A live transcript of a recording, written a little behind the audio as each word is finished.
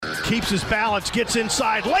keeps his balance, gets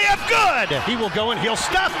inside, layup good! He will go and he'll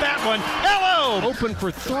stuff that one. Hello! Open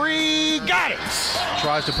for three, got it!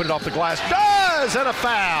 Tries to put it off the glass, does, and a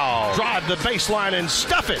foul. Drive the baseline and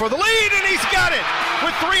stuff it for the lead, and he's got it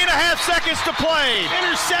with 3.5 seconds to play.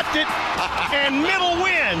 Intercepted, and Middle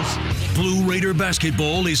wins. Blue Raider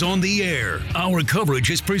basketball is on the air. Our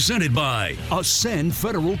coverage is presented by Ascend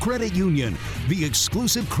Federal Credit Union, the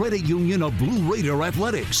exclusive credit union of Blue Raider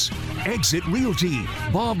Athletics. Exit Realty,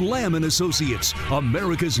 Bob Lamb & Associates,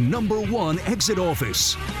 America's #1 exit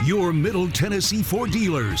office. Your Middle Tennessee Ford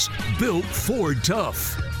dealers, built Ford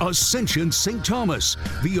tough. Ascension St. Thomas,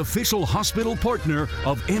 the official hospital partner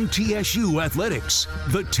of MTSU Athletics.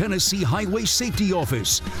 The Tennessee Highway Safety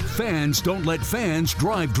Office. Fans don't let fans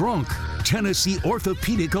drive drunk. Tennessee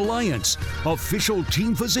Orthopedic Alliance, official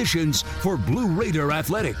team physicians for Blue Raider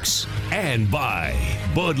Athletics. And by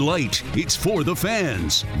Bud Light, it's for the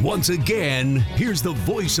fans. Once again, here's the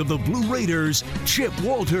voice of the Blue Raiders, Chip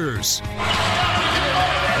Walters.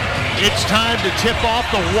 It's time to tip off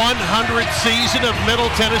the 100th season of Middle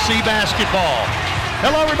Tennessee basketball.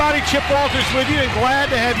 Hello everybody, Chip Walters with you, and glad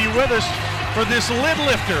to have you with us for this lid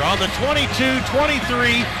lifter on the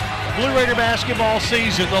 22-23 Blue Raider basketball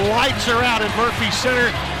season. The lights are out at Murphy Center.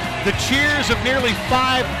 The cheers of nearly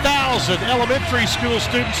 5,000 elementary school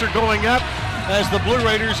students are going up as the Blue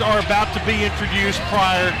Raiders are about to be introduced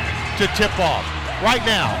prior to tip-off. Right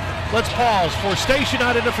now, let's pause for station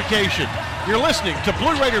identification. You're listening to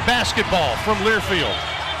Blue Raider basketball from Learfield.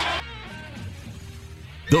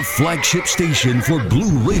 The flagship station for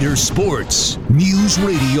Blue Raider sports. News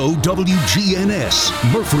Radio WGNS,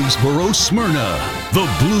 Murfreesboro, Smyrna. The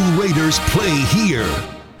Blue Raiders play here.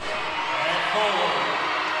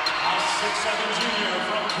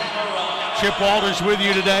 Chip Walters with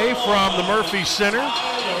you today from the Murphy Center.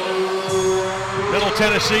 Middle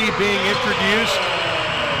Tennessee being introduced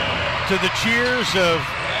to the cheers of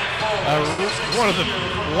one of the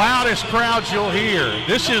loudest crowds you'll hear.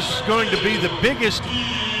 This is going to be the biggest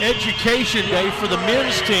education day for the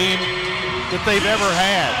men's team that they've ever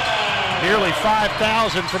had. Nearly 5,000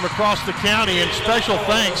 from across the county, and special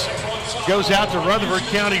thanks goes out to Rutherford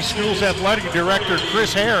County Schools Athletic Director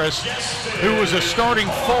Chris Harris, who was a starting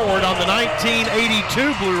forward on the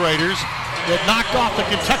 1982 Blue Raiders that knocked off the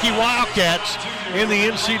Kentucky Wildcats in the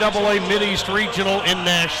NCAA Mid-East Regional in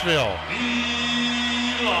Nashville.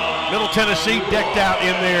 Middle Tennessee decked out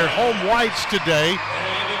in their home whites today.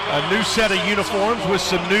 A new set of uniforms with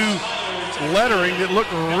some new lettering that look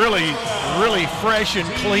really, really fresh and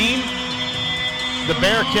clean. The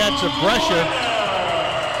Bearcats of Brescia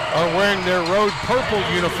are wearing their road purple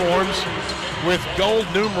uniforms with gold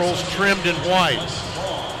numerals trimmed in white.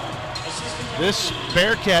 This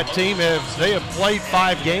Bearcat team, they have played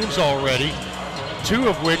 5 games already, 2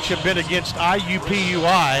 of which have been against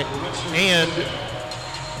IUPUI and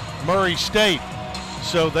Murray State.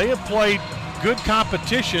 So they have played good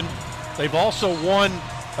competition. They've also won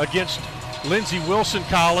against Lindsey Wilson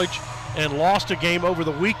College and lost a game over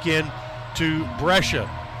the weekend to Brescia.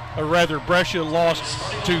 Or rather, Brescia lost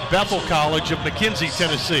to Bethel College of McKenzie,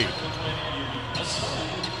 Tennessee.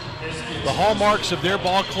 The hallmarks of their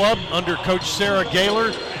ball club under Coach Sarah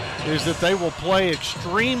Gaylor is that they will play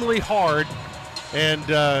extremely hard, and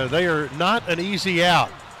they are not an easy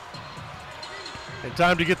out. And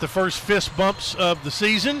time to get the first fist bumps of the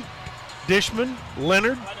season. Dishman,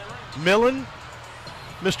 Leonard, Millen,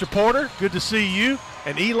 Mr. Porter, good to see you,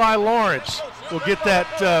 and Eli Lawrence will get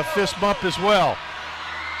that fist bump as well.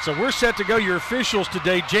 So we're set to go. Your officials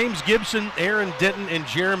today, James Gibson, Aaron Denton, and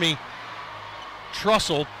Jeremy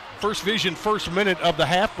Trussell. First Vision First Minute of the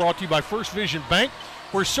half brought to you by First Vision Bank,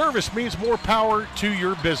 where service means more power to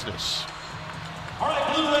your business. All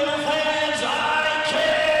right, Blue Raider fans, I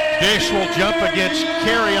care. Dish will jump against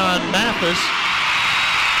Carrion Mathis.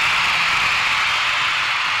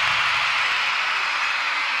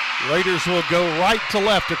 Raiders will go right to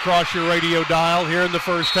left across your radio dial here in the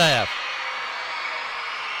first half.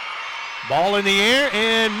 Ball in the air,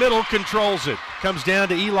 and Middle controls it. Comes down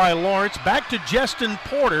to Eli Lawrence. Back to Justin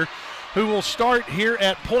Porter, who will start here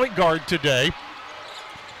at point guard today.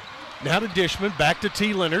 Now to Dishman, back to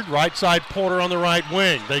T. Leonard. Right side Porter on the right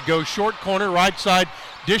wing. They go short corner, right side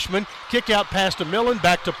Dishman. Kick out pass to Millen,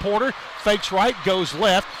 back to Porter. Fakes right, goes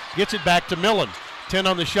left, gets it back to Millen. 10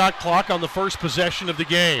 on the shot clock on the first possession of the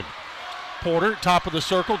game. Porter, top of the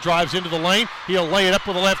circle, drives into the lane. He'll lay it up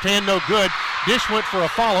with the left hand, no good. Dish went for a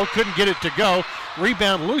follow, couldn't get it to go.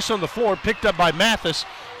 Rebound loose on the floor, picked up by Mathis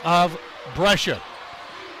of Brescia.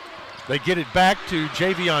 They get it back to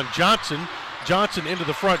Javion Johnson. Johnson into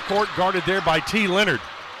the front court, guarded there by T. Leonard.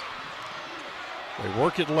 They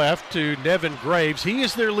work it left to Nevin Graves. He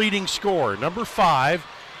is their leading scorer, number 5.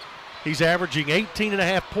 He's averaging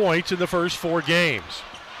 18.5 points in the first 4 games.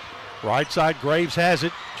 Right side, Graves has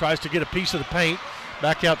it, tries to get a piece of the paint.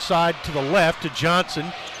 Back outside to the left to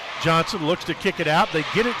Johnson. Johnson looks to kick it out. They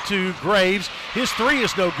get it to Graves. His 3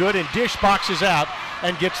 is no good, and Dish boxes out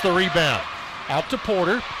and gets the rebound. Out to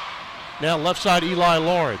Porter. Now left side, Eli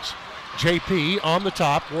Lawrence. JP on the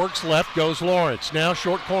top, works left, goes Lawrence. Now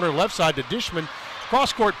short corner left side to Dishman.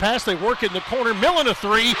 Cross-court pass, they work it in the corner. Millen a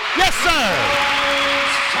 3. Yes, sir!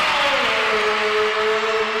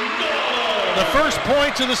 The first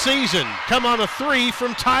points of the season come on a 3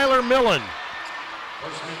 from Tyler Millen.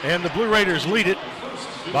 And the Blue Raiders lead it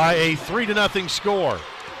by a 3-0 score.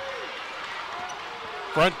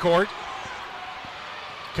 Front court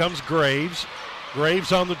comes Graves.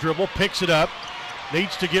 Graves on the dribble, picks it up,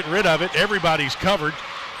 needs to get rid of it. Everybody's covered.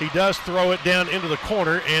 He does throw it down into the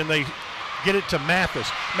corner, and they get it to Mathis.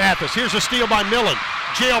 Mathis, here's a steal by Millen.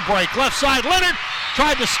 Jailbreak, left side. Leonard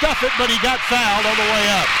tried to stuff it, but he got fouled on the way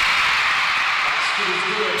up.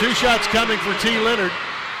 2 shots coming for T. Leonard.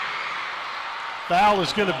 Foul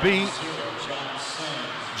is going to be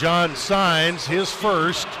John Sines, his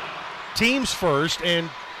first, team's first, and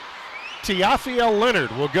Tiafiel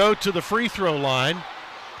Leonard will go to the free throw line.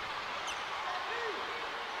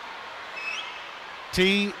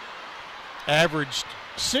 T averaged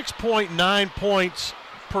 6.9 points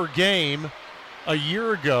per game a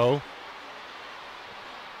year ago,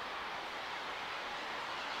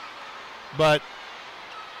 but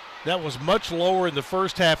that was much lower in the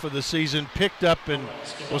first half of the season, picked up and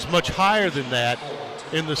was much higher than that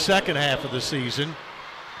in the second half of the season.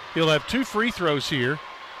 He'll have 2 free throws here.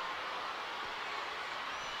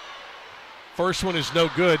 First one is no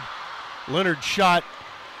good. Leonard shot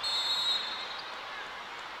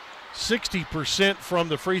 60% from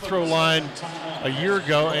the free throw line a year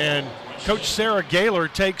ago, and Coach Sarah Gaylor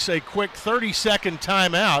takes a quick 30-second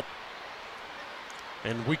timeout.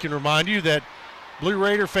 And we can remind you that Blue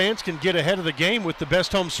Raider fans can get ahead of the game with the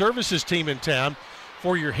best home services team in town.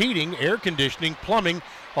 For your heating, air conditioning, plumbing,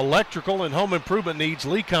 electrical, and home improvement needs,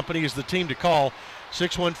 Lee Company is the team to call.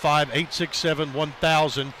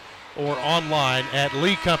 615-867-1000 or online at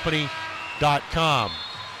leecompany.com.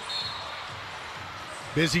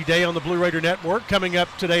 Busy day on the Blue Raider Network. Coming up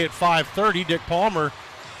today at 5:30, Dick Palmer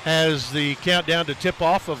has the countdown to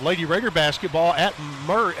tip-off of Lady Raider basketball at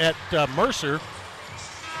Mercer.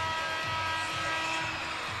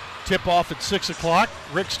 Tip-off at 6 o'clock.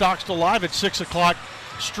 Rick Stockstill live at 6 o'clock.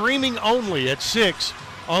 Streaming only at 6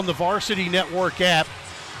 on the Varsity Network app.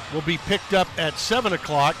 Will be picked up at 7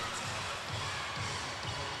 o'clock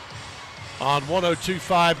on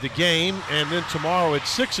 102.5 The Game, and then tomorrow at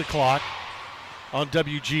 6 o'clock on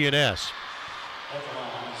WGNS.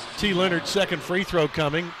 T. Leonard's second free throw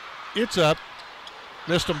coming. It's up.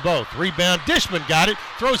 Missed them both. Rebound. Dishman got it.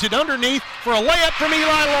 Throws it underneath for a layup from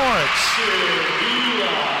Eli Lawrence.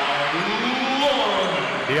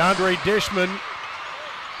 DeAndre Dishman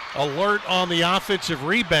alert on the offensive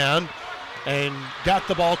rebound and got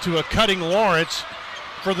the ball to a cutting Lawrence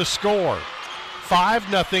for the score.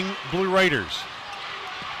 5-0 Blue Raiders.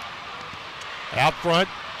 Out front,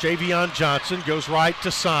 Javion Johnson goes right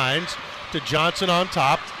to Sines, to Johnson on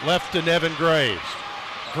top, left to Nevin Graves.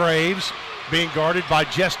 Graves being guarded by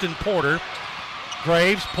Justin Porter.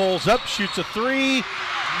 Graves pulls up, shoots a 3.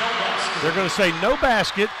 They're going to say no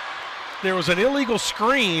basket. There was an illegal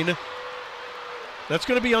screen. That's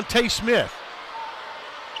going to be on Tay Smith.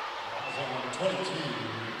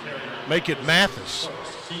 Make it Mathis.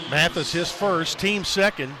 Mathis his first, team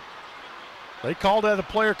second. They called that a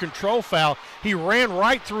player control foul. He ran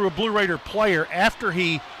right through a Blue Raider player after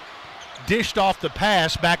he dished off the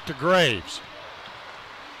pass back to Graves.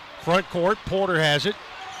 Front court, Porter has it.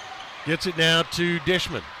 Gets it now to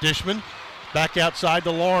Dishman. Dishman back outside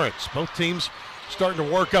to Lawrence. Both teams starting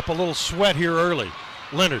to work up a little sweat here early.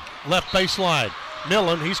 Leonard, left baseline.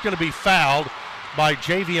 Millen, he's going to be fouled by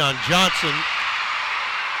Javion Johnson.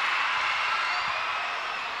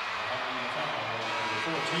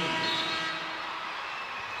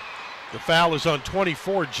 The foul is on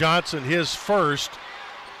 24, Johnson, his first,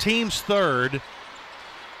 team's third.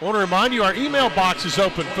 I want to remind you our email box is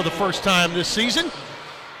open for the first time this season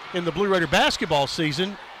in the Blue Raider basketball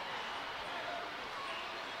season.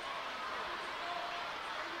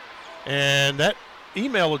 And that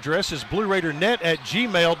email address is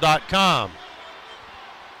blueraidernet@gmail.com.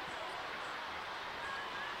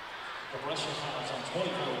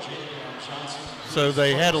 So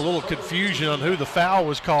they had a little confusion on who the foul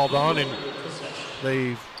was called on, and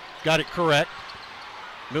they got it correct.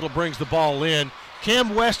 Middle brings the ball in.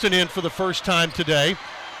 Cam Weston in for the first time today.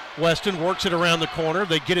 Weston works it around the corner.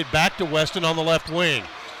 They get it back to Weston on the left wing.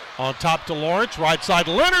 On top to Lawrence, right side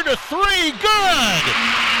Leonard, a three, good!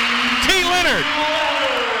 T. Leonard,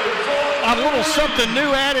 a little something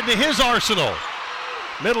new added to his arsenal.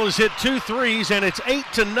 Middle has hit 2 threes, and it's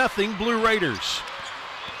 8-0 Blue Raiders.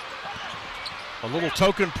 A little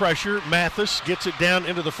token pressure. Mathis gets it down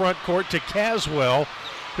into the front court to Caswell,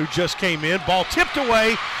 who just came in. Ball tipped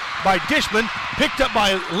away by Dishman, picked up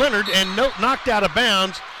by Leonard, and knocked out of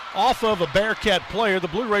bounds off of a Bearcat player. The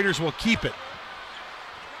Blue Raiders will keep it.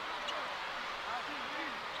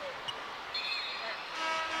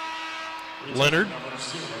 Leonard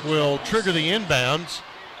will trigger the inbounds.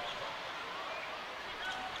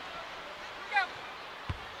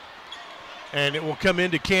 And it will come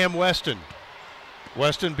into Cam Weston.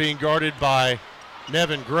 Weston being guarded by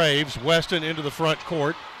Nevin Graves. Weston into the front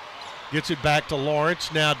court. Gets it back to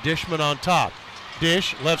Lawrence. Now Dishman on top.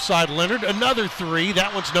 Dish, left side Leonard. Another three.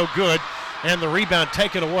 That one's no good. And the rebound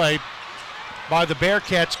taken away by the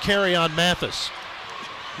Bearcats' Carry-on Mathis.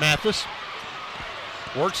 Mathis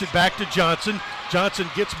works it back to Johnson. Johnson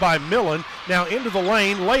gets by Millen. Now into the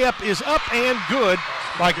lane. Layup is up and good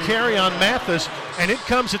by Carry-on Mathis. And it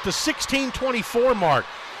comes at the 16:24 mark.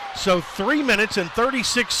 So 3 minutes and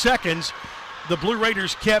 36 seconds. The Blue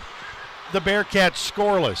Raiders kept the Bearcats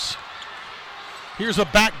scoreless. Here's a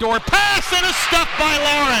backdoor pass and a stuff by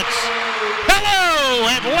Lawrence. Hello,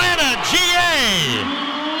 Atlanta, GA.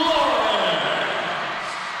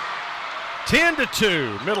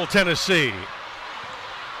 10-2, Middle Tennessee.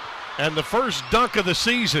 And the first dunk of the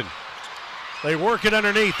season. They work it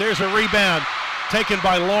underneath. There's a rebound taken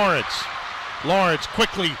by Lawrence. Lawrence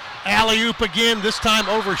quickly alley-oop again, this time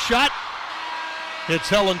overshot. Hits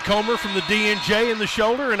Helen Comer from the D&J in the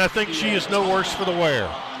shoulder, and I think she is no worse for the wear.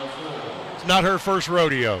 It's not her first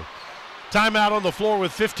rodeo. Timeout on the floor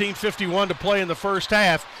with 15:51 to play in the first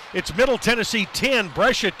half. It's Middle Tennessee 10,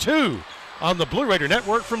 Brescia 2 on the Blue Raider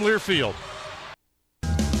Network from Learfield.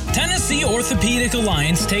 Tennessee Orthopedic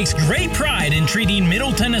Alliance takes great pride in treating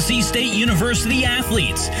Middle Tennessee State University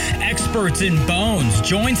athletes. Experts in bones,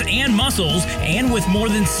 joints, and muscles, and with more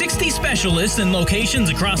than 60 specialists in locations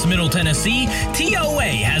across Middle Tennessee,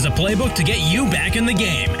 TOA has a playbook to get you back in the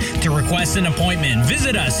game. To request an appointment,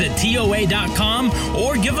 visit us at TOA.com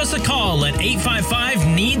or give us a call at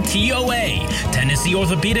 855-NEED-TOA. Tennessee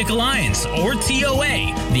Orthopedic Alliance, or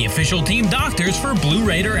TOA, the official team doctors for Blue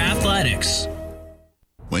Raider Athletics.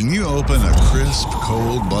 When you open a crisp,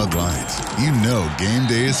 cold Bud Light, you know game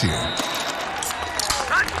day is here.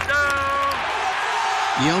 Touchdown!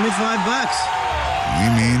 You owe me $5. We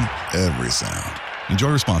mean every sound.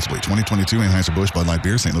 Enjoy responsibly. 2022 Anheuser-Busch Bud Light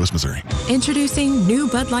Beer, St. Louis, Missouri. Introducing new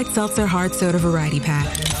Bud Light Seltzer Hard Soda Variety Pack.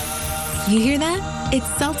 You hear that? It's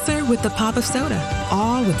seltzer with the pop of soda,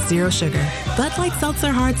 all with zero sugar. Bud Light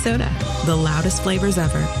Seltzer Hard Soda, the loudest flavors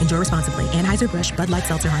ever. Enjoy responsibly. Anheuser-Busch Bud Light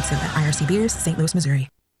Seltzer Hard Soda, IRC Beers, St. Louis, Missouri.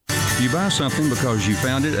 You buy something because you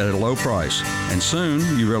found it at a low price, and soon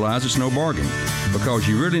you realize it's no bargain because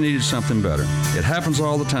you really needed something better. It happens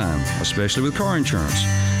all the time, especially with car insurance.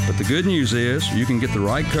 But the good news is you can get the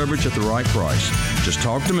right coverage at the right price. Just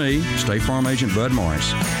talk to me, State Farm Agent Bud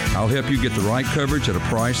Morris. I'll help you get the right coverage at a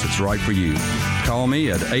price that's right for you. Call me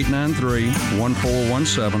at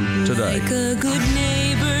 893-1417 today. Like a good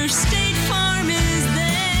neighbor, State Farm is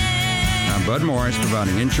there. I'm Bud Morris,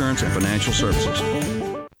 providing insurance and financial services.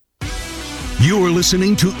 You're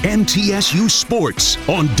listening to MTSU Sports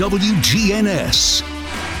on WGNS.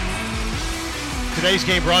 Today's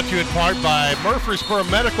game brought to you in part by Murfreesboro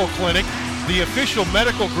Medical Clinic, the official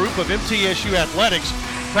medical group of MTSU Athletics,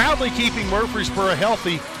 proudly keeping Murfreesboro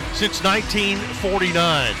healthy since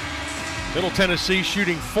 1949. Middle Tennessee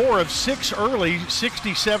shooting 4 of 6 early,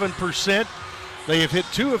 67%. They have hit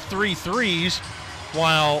 2 of 3 threes,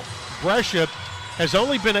 while Brescia has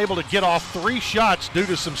only been able to get off 3 shots due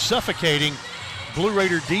to some suffocating Blue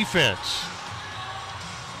Raider defense.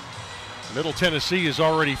 Middle Tennessee has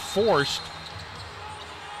already forced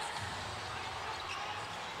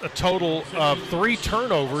a total of 3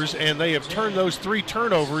 turnovers, and they have turned those 3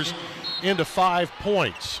 turnovers into 5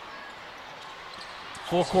 points.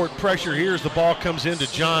 Full court pressure here as the ball comes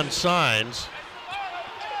into John Sines.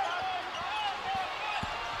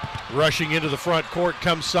 Rushing into the front court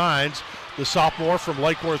comes Sines, the sophomore from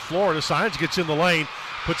Lake Worth, Florida. Sines gets in the lane,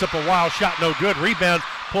 puts up a wild shot, no good. Rebound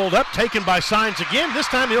pulled up, taken by Sines again. This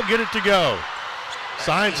time he'll get it to go.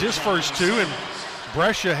 Sines his first 2, and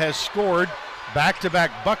Brescia has scored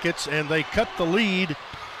back-to-back buckets, and they cut the lead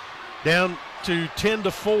down to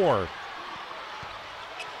 10-4.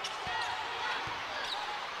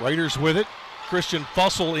 Raiders with it, Christian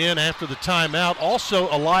Fussell in after the timeout. Also,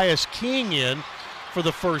 Elias King in for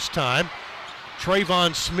the first time.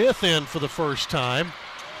 Trayvon Smith in for the first time.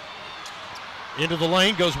 Into the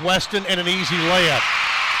lane goes Weston, and an easy layup.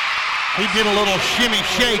 He did a little shimmy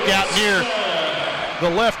shake out near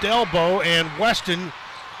the left elbow, and Weston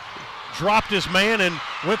dropped his man and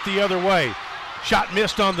went the other way. Shot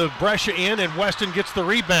missed on the Brescia end, and Weston gets the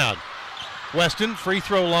rebound. Weston, free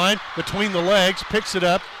throw line, between the legs, picks it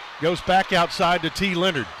up, goes back outside to T.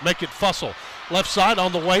 Leonard. Make it Fussell. Left side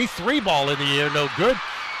on the way, 3 ball in the air, no good.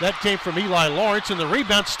 That came from Eli Lawrence, and the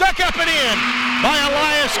rebound stuck up and in by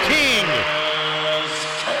Elias King.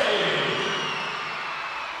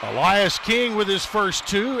 Elias King with his first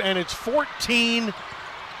 2, and it's 14-4.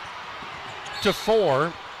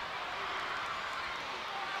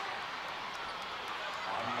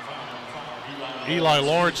 Eli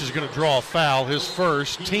Lawrence is going to draw a foul, his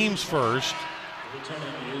first, team's first.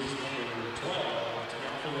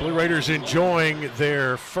 Blue Raiders enjoying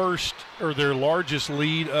their first, or their largest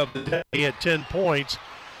lead of the day at 10 points,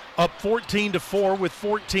 up 14-4 with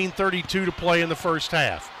 14:32 to play in the first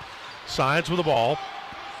half. Signs with the ball.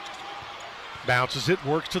 Bounces it,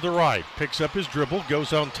 works to the right, picks up his dribble,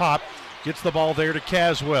 goes on top, gets the ball there to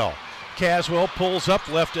Caswell. Caswell pulls up,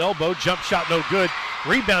 left elbow, jump shot no good.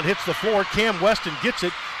 Rebound hits the floor. Cam Weston gets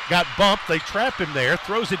it, got bumped. They trap him there,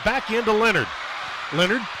 throws it back into Leonard.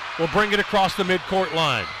 Leonard will bring it across the midcourt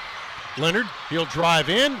line. Leonard, he'll drive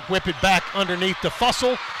in, whip it back underneath the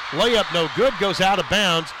Fussell. Layup no good, goes out of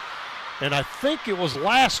bounds. And I think it was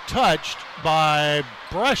last touched by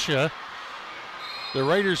Brescia. The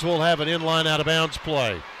Raiders will have an inline out of bounds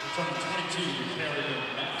play.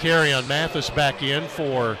 Carry on Mathis back in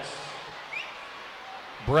for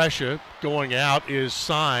Brescia. Going out is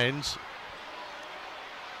Signs.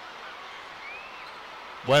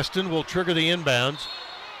 Weston will trigger the inbounds.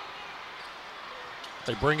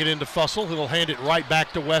 They bring it into Fussell, who will hand it right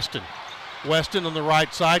back to Weston. Weston on the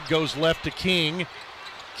right side goes left to King.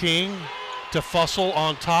 King to Fussell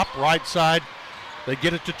on top, right side. They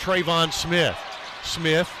get it to Trayvon Smith.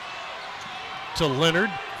 Smith to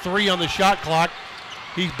Leonard. 3 on the shot clock.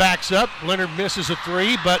 He backs up. Leonard misses a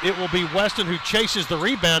 3, but it will be Weston who chases the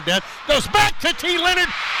rebound down. Goes back to T. Leonard,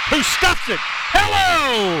 who stuffs it.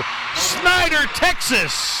 Hello, Snyder,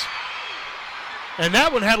 Texas. And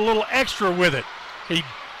that one had a little extra with it. He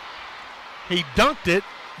dunked it,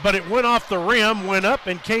 but it went off the rim, went up,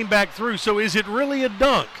 and came back through. So is it really a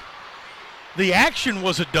dunk? The action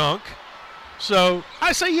was a dunk. So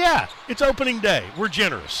I say, yeah, it's opening day. We're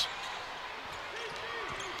generous.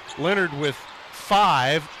 Leonard with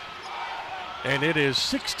 5, and it is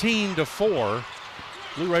 16-4.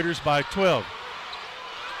 Blue Raiders by 12.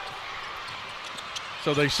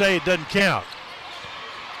 So they say it doesn't count.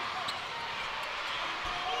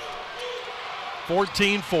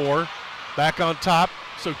 14-4, back on top,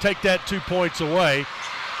 so take that 2 points away.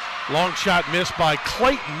 Long shot missed by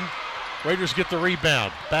Clayton. Raiders get the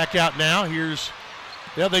rebound. Back out now.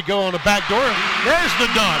 There they go on the back door. There's the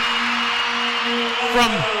dunk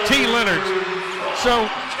from T. Leonard. So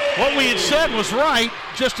what we had said was right,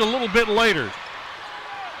 just a little bit later.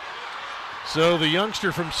 So the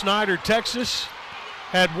youngster from Snyder, Texas,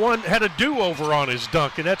 had a do-over on his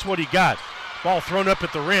dunk, and that's what he got. Ball thrown up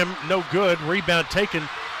at the rim, no good. Rebound taken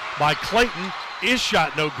by Clayton. His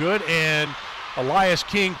shot no good, and Elias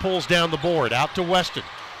King pulls down the board. Out to Weston.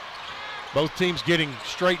 Both teams getting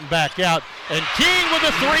straightened back out. And King with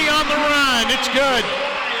a 3 on the run. It's good.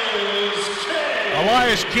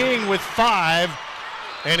 Elias King with 5,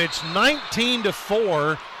 and it's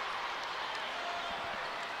 19-4.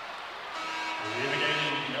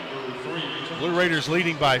 Blue Raiders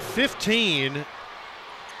leading by 15.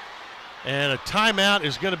 And a timeout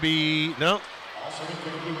is going to be, no.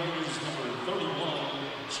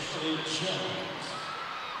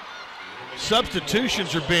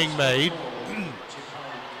 Substitutions are being made.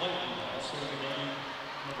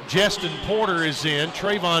 Justin Porter is in.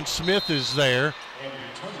 Trayvon Smith is there.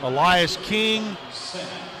 Elias King,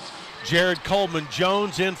 Jared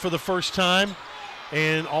Coleman-Jones in for the first time,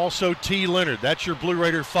 and also T. Leonard. That's your Blue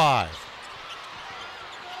Raider 5.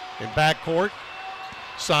 In backcourt,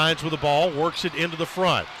 Signs with the ball, works it into the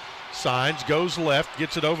front. Signs goes left,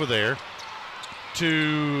 gets it over there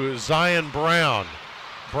to Zion Brown.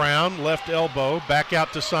 Brown, left elbow, back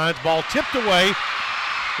out to Signs. Ball tipped away.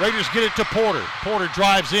 Raiders get it to Porter. Porter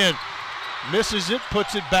drives in, misses it,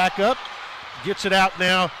 puts it back up, gets it out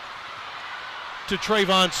now to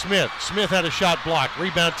Trayvon Smith. Smith had a shot blocked.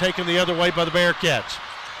 Rebound taken the other way by the Bearcats.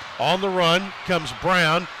 On the run comes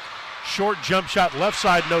Brown. Short jump shot left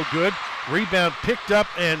side, no good. Rebound picked up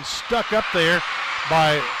and stuck up there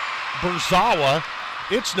by Burzawa.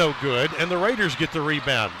 It's no good, and the Raiders get the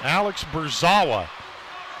rebound. Alex Burzawa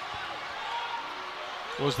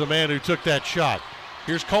was the man who took that shot.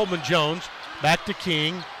 Here's Coleman Jones, back to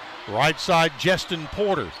King. Right side, Justin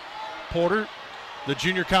Porter. Porter, the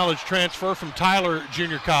junior college transfer from Tyler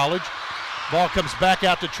Junior College. Ball comes back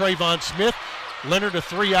out to Trayvon Smith. Leonard a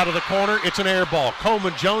three out of the corner. It's an air ball.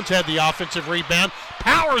 Coleman Jones had the offensive rebound.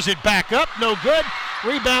 Powers it back up. No good.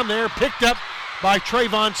 Rebound there picked up by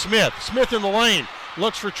Trayvon Smith. Smith in the lane.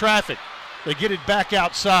 Looks for traffic. They get it back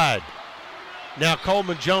outside. Now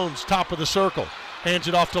Coleman Jones, top of the circle. Hands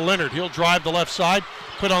it off to Leonard. He'll drive the left side,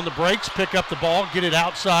 put on the brakes, pick up the ball, get it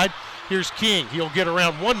outside. Here's King. He'll get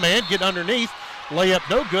around one man, get underneath. Layup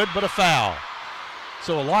no good, but a foul.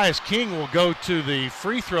 So Elias King will go to the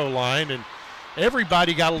free throw line, and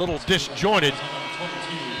everybody got a little disjointed.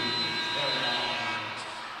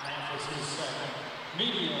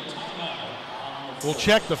 We'll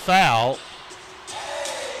check the foul.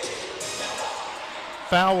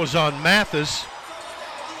 Foul was on Mathis.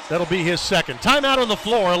 That'll be his second. Timeout on the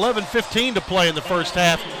floor, 11:15 to play in the first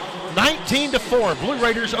half. 19-4, Blue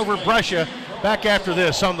Raiders over Brescia. Back after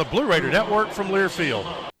this on the Blue Raider Network from Learfield.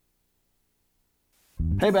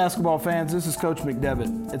 Hey basketball fans, this is Coach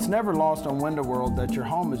McDevitt. It's never lost on Window World that your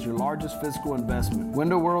home is your largest physical investment.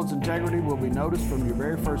 Window World's integrity will be noticed from your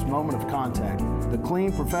very first moment of contact. The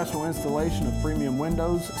clean, professional installation of premium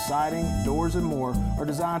windows, siding, doors, and more are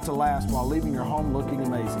designed to last while leaving your home looking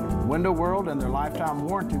amazing. Window World and their lifetime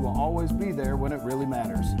warranty will always be there when it really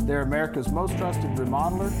matters. They're America's most trusted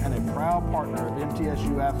remodeler and a proud partner of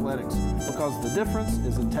MTSU Athletics because the difference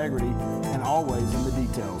is integrity and always in the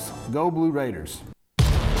details. Go Blue Raiders.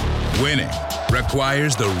 Winning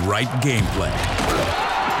requires the right game plan.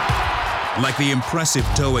 Like the impressive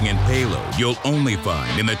towing and payload you'll only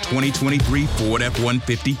find in the 2023 Ford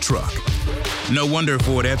F-150 truck. No wonder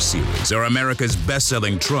Ford F-Series are America's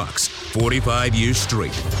best-selling trucks 45 years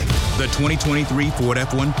straight. The 2023 Ford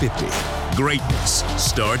F-150. Greatness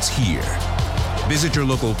starts here. Visit your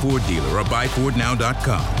local Ford dealer or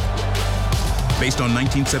buyfordnow.com. Based on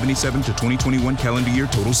 1977 to 2021 calendar year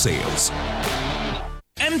total sales.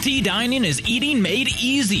 MT Dining is eating made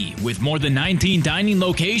easy. With more than 19 dining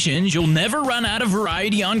locations, you'll never run out of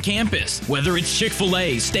variety on campus. Whether it's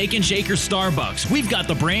Chick-fil-A, Steak and Shake, or Starbucks, we've got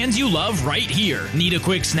the brands you love right here. Need a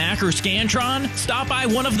quick snack or Scantron? Stop by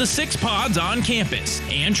one of the 6 pods on campus.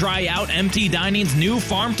 And try out MT Dining's new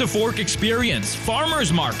Farm to Fork experience.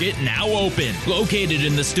 Farmers Market now open. Located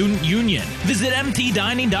in the Student Union. Visit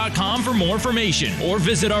mtdining.com for more information. Or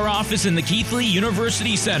visit our office in the Keithley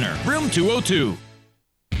University Center, room 202.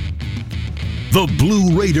 The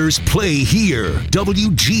Blue Raiders play here.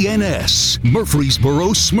 WGNS,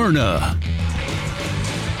 Murfreesboro, Smyrna.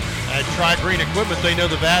 At Tri-Green Equipment, they know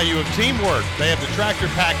the value of teamwork. They have the tractor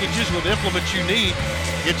packages with implements you need.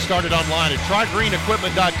 Get started online at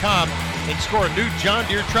TriGreenEquipment.com and score a new John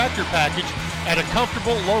Deere tractor package at a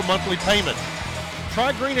comfortable low monthly payment.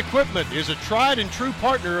 Tri-Green Equipment is a tried and true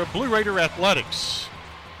partner of Blue Raider Athletics.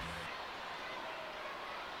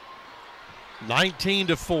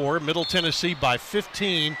 19-4, Middle Tennessee by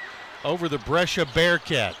 15 over the Brescia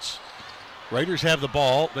Bearcats. Raiders have the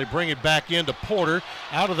ball. They bring it back into Porter.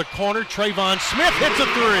 Out of the corner, Trayvon Smith hits a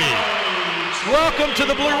three. Welcome to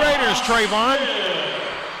the Blue Raiders, Trayvon.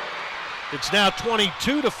 It's now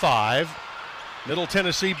 22-5. Middle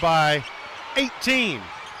Tennessee by 18.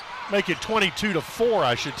 Make it 22-4,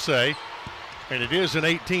 I should say. And it is an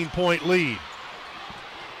 18-point lead.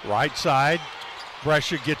 Right side,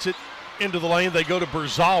 Brescia gets it into the lane. They go to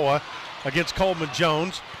Burzawa against Coleman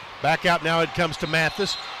Jones. Back out now, it comes to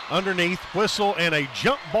Mathis. Underneath, whistle, and a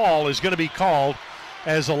jump ball is going to be called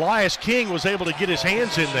as Elias King was able to get his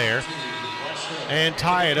hands in there and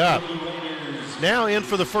tie it up. Now in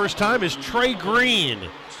for the first time is Trey Green.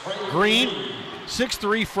 Green,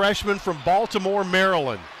 6'3" freshman from Baltimore,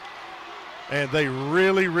 Maryland. And they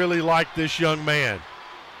really, really like this young man.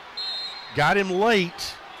 Got him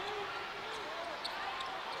late,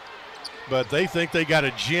 but they think they got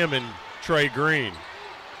a gem in Trey Green.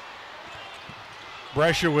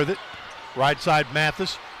 Brescia with it. Right side,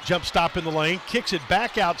 Mathis. Jump stop in the lane. Kicks it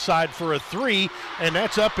back outside for a three, and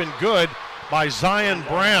that's up and good by Zion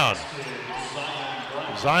Brown.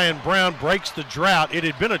 Zion Brown breaks the drought. It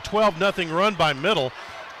had been a 12-0 run by Middle,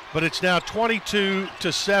 but it's now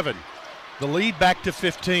 22-7. The lead back to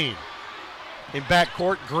 15. In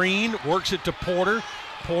backcourt, Green works it to Porter.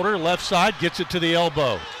 Porter, left side, gets it to the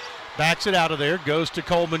elbow. Backs it out of there, goes to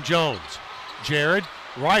Coleman Jones. Jared,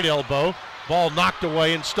 right elbow. Ball knocked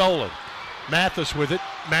away and stolen. Mathis with it.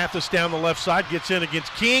 Mathis down the left side, gets in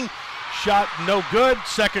against King. Shot no good.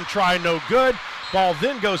 Second try no good. Ball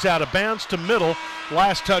then goes out of bounds to middle.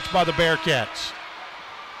 Last touch by the Bearcats.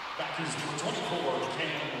 Back is number 24,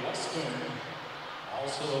 Cam Weston.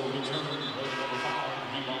 Also returning number 5,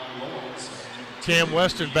 Eli Lawrence. Cam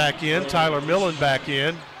Weston back in. Tyler Millen back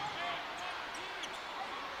in.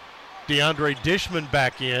 DeAndre Dishman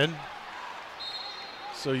back in.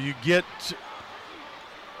 So you get,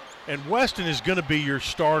 and Weston is going to be your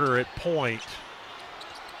starter at point.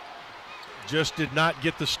 Just did not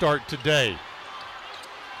get the start today.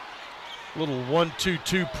 Little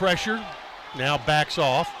 1-2-2 pressure. Now backs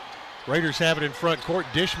off. Raiders have it in front court.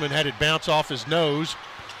 Dishman had it bounce off his nose.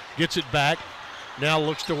 Gets it back. Now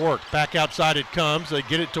looks to work. Back outside it comes. They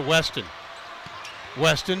get it to Weston.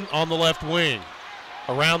 Weston on the left wing.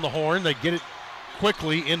 Around the horn. They get it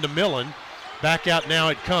quickly into Millen. Back out now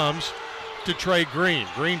it comes to Trey Green.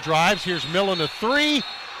 Green drives. Here's Millen, a three.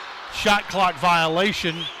 Shot clock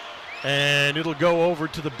violation. And it'll go over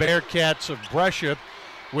to the Bearcats of Brescia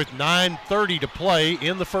with 9:30 to play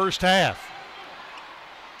in the first half.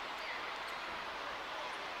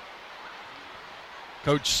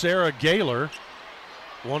 Coach Sarah Gaylor,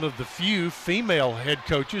 one of the few female head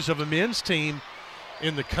coaches of a men's team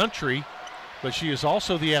in the country, but she is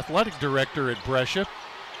also the athletic director at Brescia.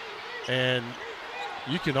 And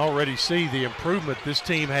you can already see the improvement this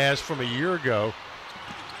team has from a year ago.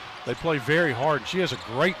 They play very hard. She has a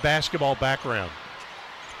great basketball background.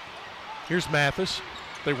 Here's Mathis.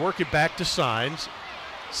 They work it back to Signs.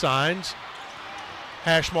 Signs,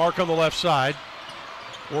 hash mark on the left side.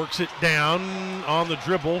 Works it down on the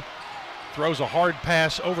dribble. Throws a hard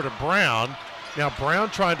pass over to Brown. Now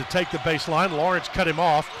Brown trying to take the baseline. Lawrence cut him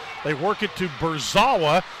off. They work it to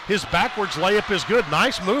Burzawa. His backwards layup is good.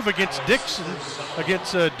 Nice move against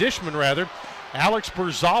Dishman rather. Alex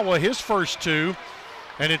Burzawa, his first two,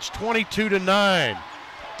 and it's 22-9.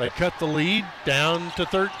 They cut the lead down to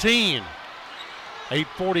 13.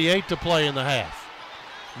 8:48 to play in the half.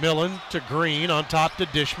 Millen to Green, on top to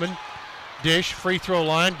Dishman. Dish, free throw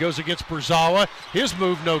line, goes against Burzawa. His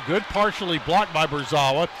move no good, partially blocked by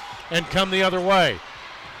Burzawa, and come the other way.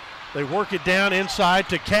 They work it down inside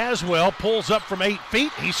to Caswell, pulls up from 8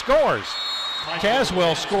 feet, he scores.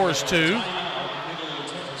 Caswell scores two,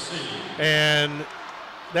 and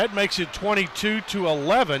that makes it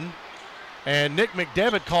 22-11, and Nick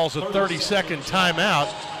McDevitt calls a 30-second timeout.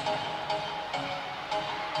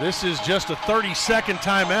 This is just a 30-second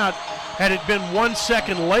timeout. Had it been 1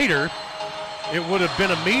 second later, it would have been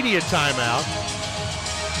a media timeout.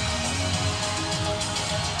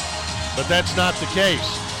 But that's not the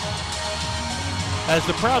case. As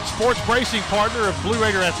the proud sports bracing partner of Blue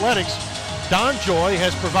Raider Athletics, DonJoy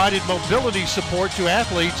has provided mobility support to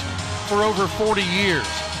athletes for over 40 years.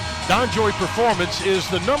 DonJoy Performance is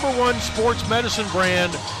the #1 sports medicine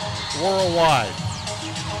brand worldwide.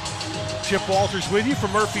 Chip Walters with you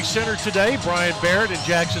from Murphy Center today. Brian Barrett and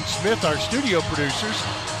Jackson Smith, our studio producers.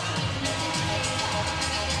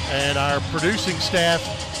 And our producing staff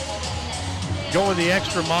going the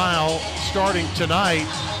extra mile starting tonight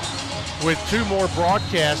with 2 more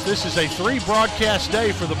broadcasts. This is a 3-broadcast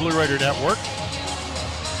day for the Blue Raider Network.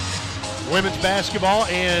 Women's basketball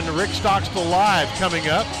and Rick Stockstill Live coming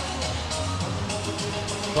up.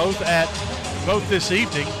 Both this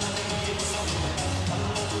evening.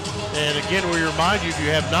 And again, we remind you, if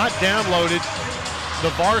you have not downloaded the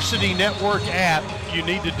Varsity Network app, you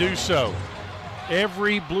need to do so.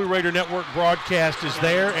 Every Blue Raider Network broadcast is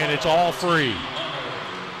there, and it's all free.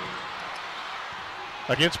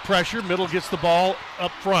 Against pressure, Middle gets the ball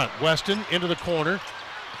up front. Weston into the corner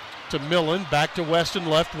to Millen, back to Weston,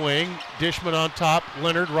 left wing. Dishman on top,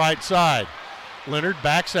 Leonard right side. Leonard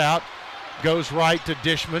backs out, goes right to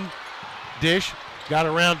Dishman. Dish got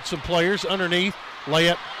around some players underneath.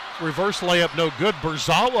 Layup, reverse layup, no good.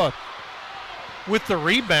 Burzawa with the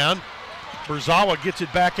rebound. Burzawa gets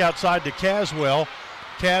it back outside to Caswell.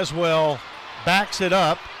 Caswell backs it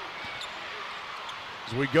up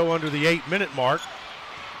as we go under the 8-minute mark.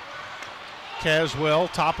 Caswell,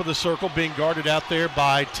 top of the circle, being guarded out there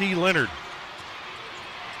by T. Leonard.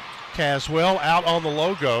 Caswell out on the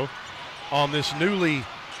logo on this newly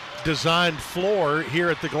designed floor here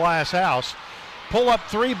at the Glass House. Pull-up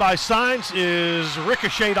three by Signs is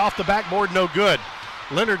ricocheted off the backboard, no good.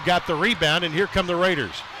 Leonard got the rebound, and here come the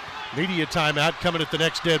Raiders. Media timeout coming at the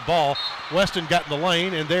next dead ball. Weston got in the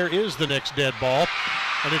lane, and there is the next dead ball.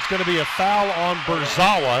 And it's going to be a foul on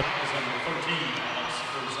Burzawa.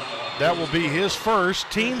 That will be his first,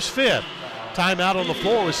 team's 5th. Timeout on the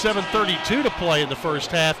floor with 7:32 to play in the first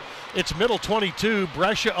half. It's Middle 22,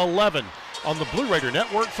 Brescia 11 on the Blue Raider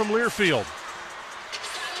Network from Learfield.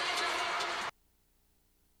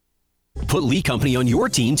 Put Lee Company on your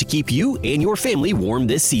team to keep you and your family warm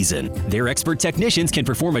this season. Their expert technicians can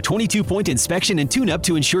perform a 22-point inspection and tune-up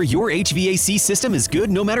to ensure your HVAC system is good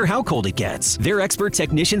no matter how cold it gets. Their expert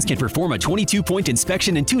technicians can perform a 22-point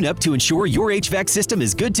inspection and tune-up to ensure your HVAC system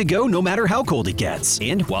is good to go no matter how cold it gets.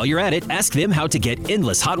 And while you're at it, ask them how to get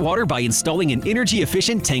endless hot water by installing an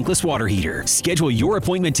energy-efficient tankless water heater. Schedule your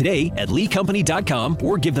appointment today at leecompany.com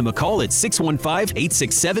or give them a call at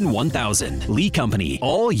 615-867-1000. Lee Company,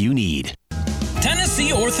 all you need.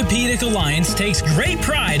 Tennessee Orthopedic Alliance takes great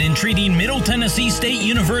pride in treating Middle Tennessee State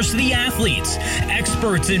University athletes.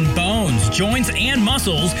 Experts in bones, joints, and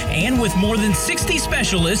muscles, and with more than 60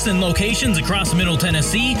 specialists in locations across Middle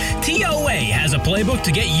Tennessee, TOA has a playbook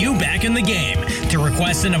to get you back in the game. To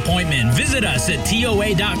request an appointment, visit us at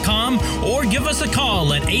TOA.com or give us a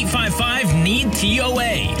call at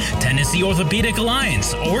 855-NEED-TOA. Tennessee Orthopedic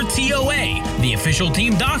Alliance, or TOA, the official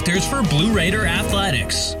team doctors for Blue Raider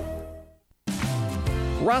Athletics.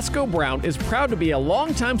 Roscoe Brown is proud to be a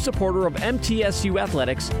longtime supporter of MTSU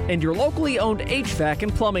Athletics and your locally owned HVAC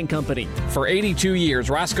and plumbing company. For 82 years,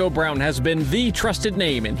 Roscoe Brown has been the trusted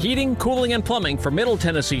name in heating, cooling, and plumbing for Middle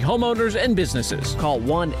Tennessee homeowners and businesses. Call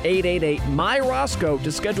 1-888-MY-ROSCOE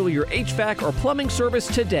to schedule your HVAC or plumbing service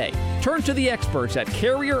today. Turn to the experts at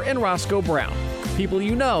Carrier and Roscoe Brown. People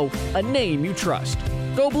you know, a name you trust.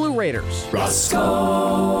 Go Blue Raiders.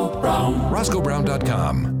 Roscoe Brown.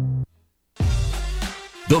 RoscoeBrown.com.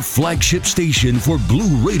 The flagship station for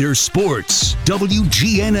Blue Raider sports,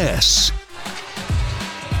 WGNS.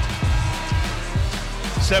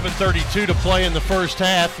 7:32 to play in the first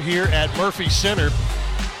half here at Murphy Center.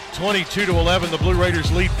 22-11, the Blue Raiders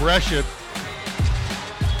lead Brescia.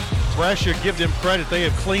 Brescia, give them credit, they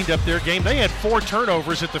have cleaned up their game. They had 4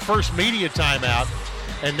 turnovers at the first media timeout,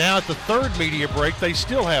 and now at the third media break, they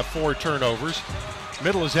still have 4 turnovers.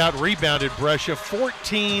 Middle has out-rebounded Brescia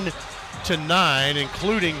 14-9,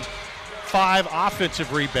 including 5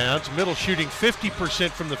 offensive rebounds. Middle shooting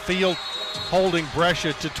 50% from the field, holding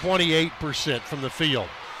Brescia to 28% from the field.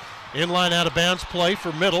 Inline out of bounds play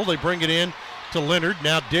for Middle. They bring it in to Leonard.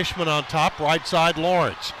 Now Dishman on top, right side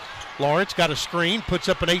Lawrence. Lawrence got a screen, puts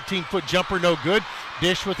up an 18-foot jumper, no good.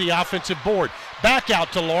 Dish with the offensive board. Back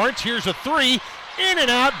out to Lawrence. Here's a 3. In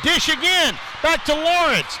and out. Dish again. Back to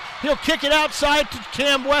Lawrence. He'll kick it outside to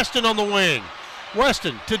Cam Weston on the wing.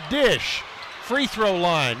 Weston to Dish. Free throw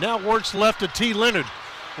line. Now works left to T. Leonard.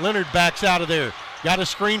 Leonard backs out of there. Got a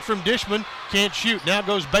screen from Dishman. Can't shoot. Now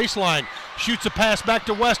goes baseline. Shoots a pass back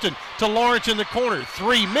to Weston. To Lawrence in the corner.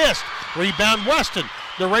 3 missed. Rebound Weston.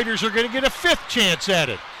 The Raiders are going to get a 5th chance at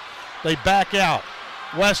it. They back out.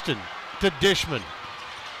 Weston to Dishman.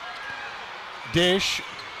 Dish,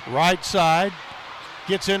 right side.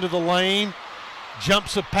 Gets into the lane.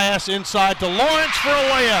 Jumps a pass inside to Lawrence for a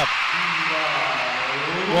layup.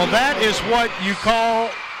 Well, that is what you call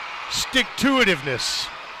stick-to-itiveness.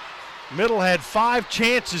 Middle had 5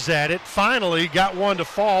 chances at it, finally got one to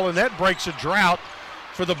fall, and that breaks a drought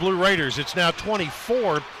for the Blue Raiders. It's now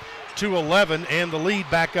 24-11, and the lead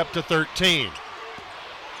back up to 13.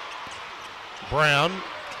 Brown,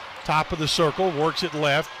 top of the circle, works it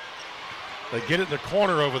left. They get it in the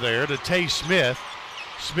corner over there to Tay Smith.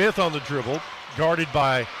 Smith on the dribble, guarded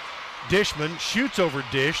by Dishman, shoots over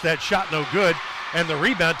Dish. That shot no good, and the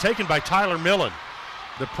rebound taken by Tyler Millen,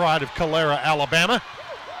 the pride of Calera, Alabama.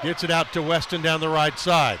 Gets it out to Weston down the right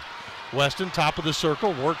side. Weston, top of the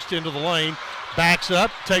circle, works into the lane, backs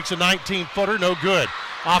up, takes a 19-footer, no good.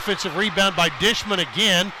 Offensive rebound by Dishman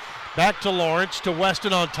again. Back to Lawrence, to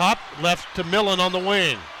Weston on top, left to Millen on the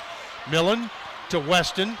wing. Millen to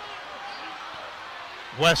Weston.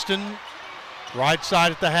 Weston, right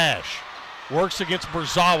side at the hash. Works against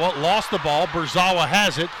Burzawa, lost the ball. Burzawa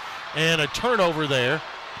has it, and a turnover there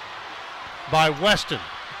by Weston.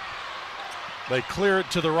 They clear it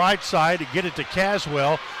to the right side to get it to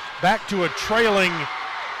Caswell. Back to a trailing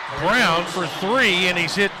Brown for 3, and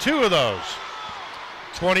he's hit 2 of those.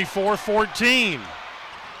 24-14.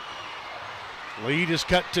 Lead is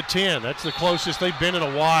cut to 10. That's the closest they've been in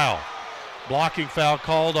a while. Blocking foul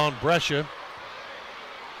called on Brescia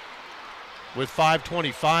with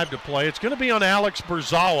 5:25 to play. It's going to be on Alex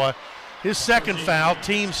Burzawa. His second foul,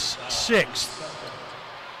 team's 6th.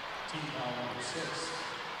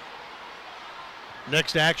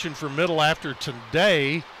 Next action for Middle after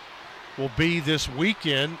today will be this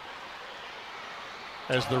weekend,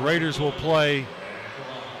 as the Raiders will play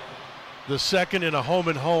the second in a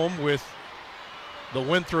home-and-home with the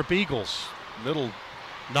Winthrop Eagles. Middle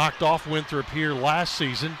knocked off Winthrop here last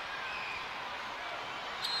season.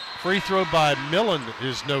 Free throw by Millen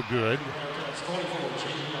is no good.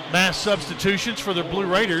 Mass substitutions for the Blue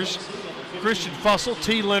Raiders. Christian Fussell,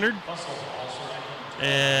 T. Leonard,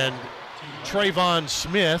 And Trayvon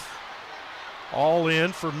Smith all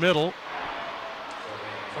in for Middle.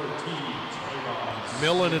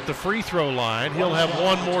 Millen at the free throw line. He'll have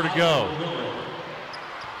one more to go.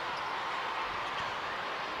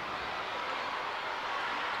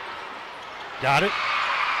 Got it.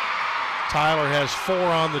 Tyler has 4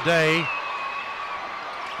 on the day.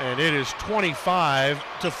 And it is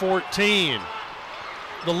 25-14.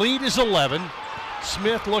 The lead is 11.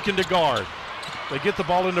 Smith looking to guard. They get the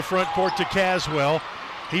ball in the front court to Caswell.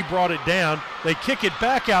 He brought it down. They kick it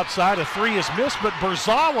back outside. A 3 is missed, but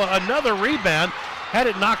Berzawa, another rebound, had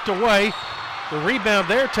it knocked away. The rebound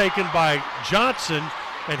there taken by Johnson,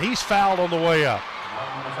 and he's fouled on the way up.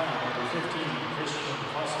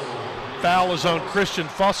 Foul is on Christian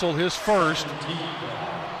Fussell, his first.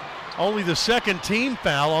 Only the second team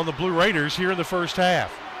foul on the Blue Raiders here in the first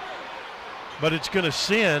half. But it's going to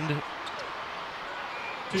send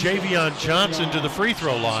Javion Johnson to the free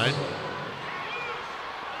throw line.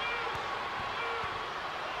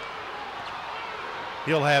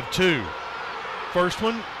 He'll have 2. First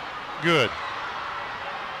one, good.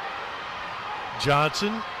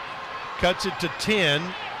 Johnson cuts it to 10.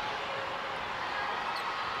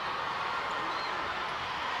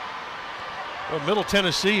 Well, Middle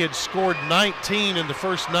Tennessee had scored 19 in the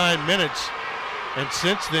first 9 minutes, and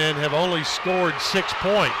since then have only scored 6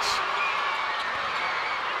 points.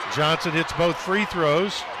 Johnson hits both free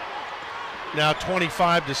throws. Now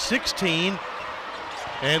 25-16,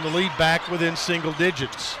 and the lead back within single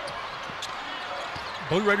digits.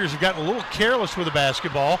 Blue Raiders have gotten a little careless with the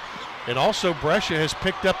basketball, and also Brescia has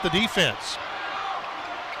picked up the defense.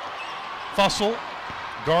 Fussell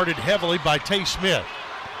guarded heavily by Tay Smith.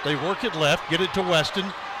 They work it left, get it to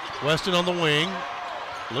Weston. Weston on the wing,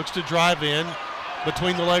 looks to drive in,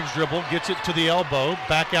 between the legs dribble, gets it to the elbow,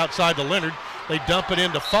 back outside to Leonard. They dump it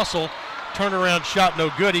into Fussell. Turnaround shot no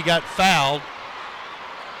good. He got fouled.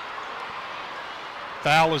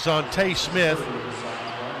 Foul is on Tay Smith.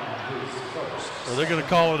 So they're going to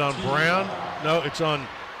call it on Brown. No, it's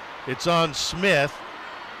on Smith.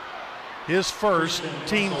 His first,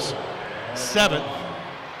 team's 7th.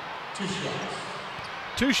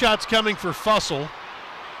 2 shots coming for Fussell.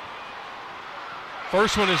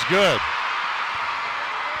 First one is good.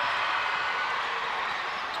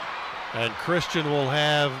 And Christian will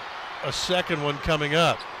have a second one coming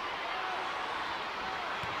up.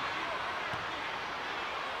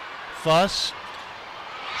 Fuss,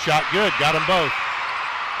 shot good, got them both.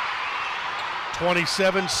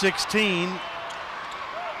 27-16.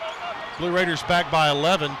 Blue Raiders back by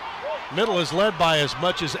 11. Middle is led by as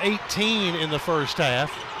much as 18 in the first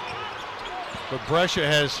half, but Brescia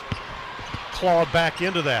has clawed back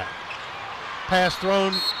into that. Pass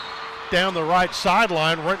thrown down the right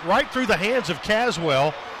sideline, went right through the hands of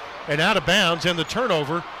Caswell and out of bounds, and the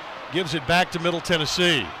turnover gives it back to Middle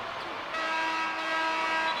Tennessee.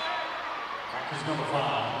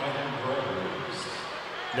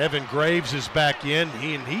 Nevin Graves is back in.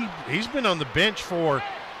 He's been on the bench for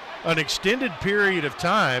an extended period of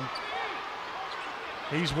time.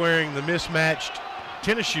 He's wearing the mismatched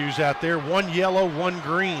tennis shoes out there, 1 yellow, 1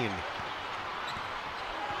 green.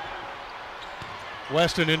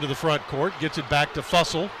 Weston into the front court, gets it back to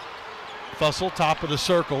Fussell. Fussell, top of the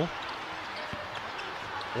circle.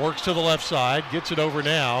 Works to the left side, gets it over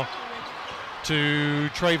now to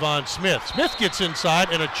Trayvon Smith. Smith gets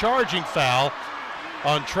inside, and a charging foul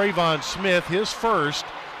on Trayvon Smith, his first,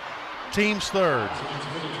 team's 3rd.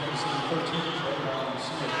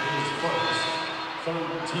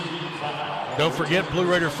 Don't forget Blue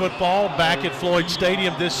Raider football back at Floyd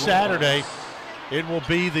Stadium this Saturday. It will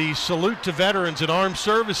be the Salute to Veterans and Armed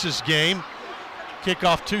Services game.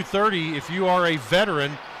 Kickoff 2:30. If you are a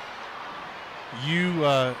veteran, you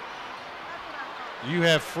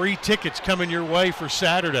have free tickets coming your way for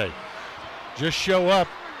Saturday. Just show up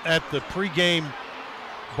at the pregame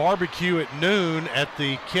barbecue at noon at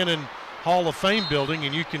the Kennan Hall of Fame building,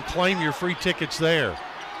 and you can claim your free tickets there.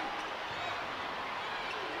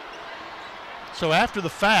 So after the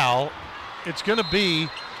foul, it's going to be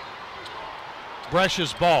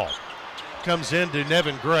Brescia's ball. Comes into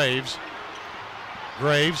Nevin Graves.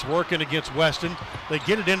 Graves working against Weston. They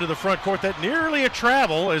get it into the front court. That nearly a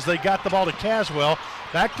travel as they got the ball to Caswell.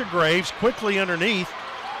 Back to Graves, quickly underneath.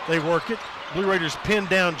 They work it. Blue Raiders pin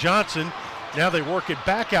down Johnson. Now they work it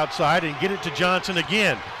back outside and get it to Johnson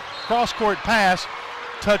again. Cross-court pass,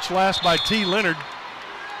 touched last by T. Leonard.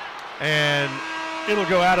 And it'll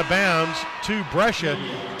go out of bounds to Brescia.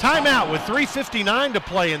 Timeout with 3:59 to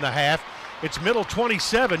play in the half. It's Middle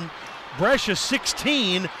 27, Brescia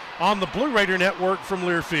 16 on the Blue Raider Network from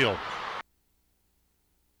Learfield.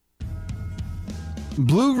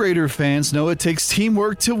 Blue Raider fans know it takes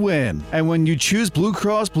teamwork to win, and when you choose Blue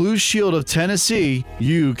Cross Blue Shield of Tennessee,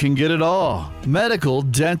 you can get it all. Medical,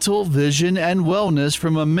 dental, vision, and wellness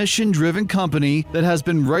from a mission-driven company that has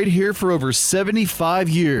been right here for over 75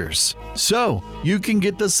 years. So, you can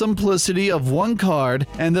get the simplicity of one card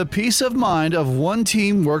and the peace of mind of one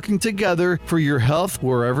team working together for your health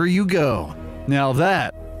wherever you go. Now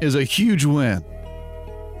that is a huge win.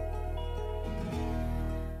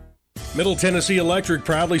 Middle Tennessee Electric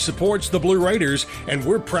proudly supports the Blue Raiders, and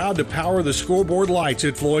we're proud to power the scoreboard lights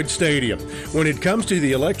at Floyd Stadium. When it comes to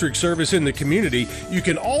the electric service in the community, you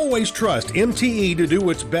can always trust MTE to do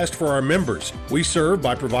what's best for our members. We serve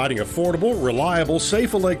by providing affordable, reliable,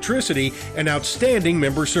 safe electricity and outstanding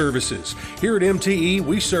member services. Here at MTE,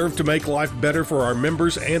 we serve to make life better for our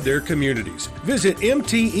members and their communities. Visit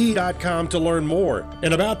MTE.com to learn more.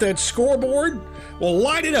 And about that scoreboard, well,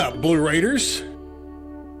 light it up, Blue Raiders.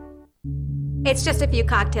 It's just a few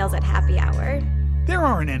cocktails at happy hour. There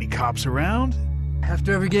aren't any cops around.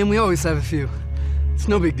 After every game, we always have a few. It's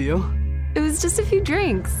no big deal. It was just a few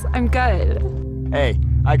drinks. I'm good. Hey,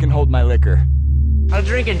 I can hold my liquor. I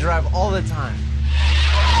drink and drive all the time.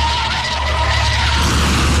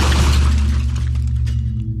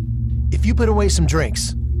 If you put away some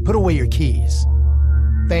drinks, put away your keys.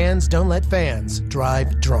 Fans don't let fans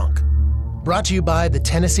drive drunk. Brought to you by the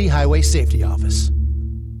Tennessee Highway Safety Office.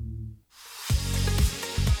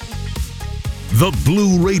 The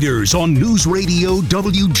Blue Raiders on News Radio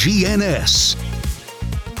WGNS.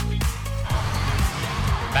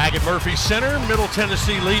 Back at Murphy Center, Middle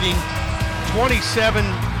Tennessee leading 27-16.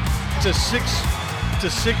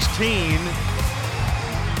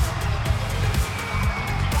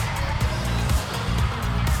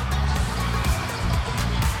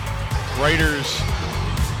 Raiders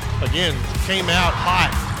again came out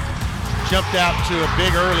hot, jumped out to a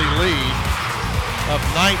big early lead of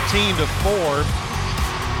 19-4,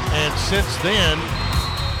 and since then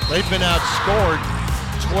they've been outscored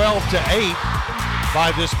 12-8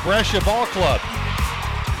 by this Brescia ball club.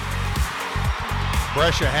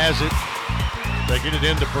 Brescia has it. They get it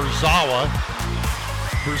into Burzawa.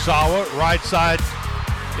 Burzawa, right side,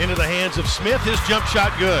 into the hands of Smith. His jump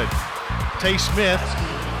shot good. Tay Smith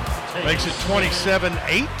makes it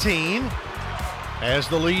 27-18 as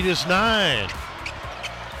the lead is 9.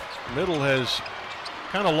 Middle has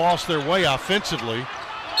kind of lost their way offensively.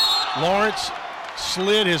 Lawrence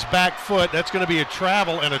slid his back foot. That's going to be a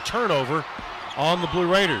travel and a turnover on the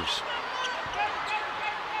Blue Raiders.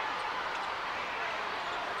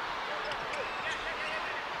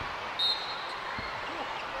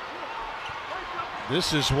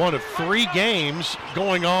 This is one of 3 games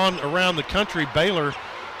going on around the country. Baylor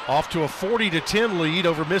off to a 40-10 lead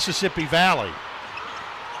over Mississippi Valley.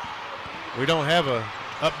 We don't have an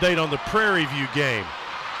update on the Prairie View game.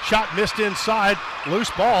 Shot missed inside, loose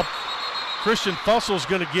ball. Christian Fussel's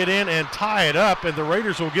going to get in and tie it up, and the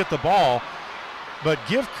Raiders will get the ball. But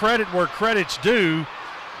give credit where credit's due,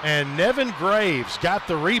 and Nevin Graves got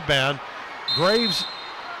the rebound. Graves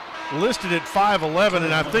listed at 5'11",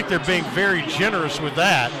 and I think they're being very generous with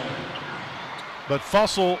that. But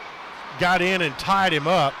Fussell got in and tied him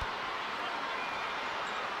up.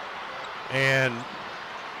 And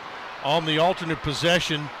on the alternate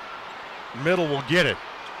possession, Middle will get it.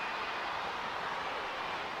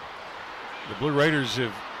 The Blue Raiders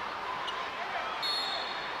have,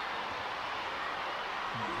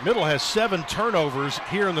 Middle has 7 turnovers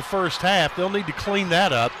here in the first half. They'll need to clean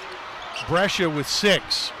that up. Brescia with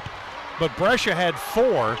 6. But Brescia had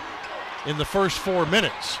 4 in the first 4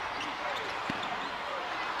 minutes.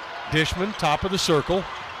 Dishman, top of the circle,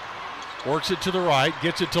 works it to the right,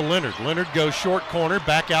 gets it to Leonard. Leonard goes short corner,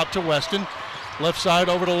 back out to Weston. Left side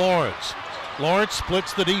over to Lawrence. Lawrence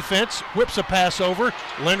splits the defense, whips a pass over.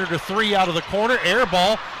 Leonard a 3 out of the corner, air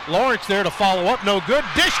ball. Lawrence there to follow up, no good.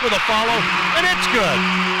 Dish with a follow, and it's good.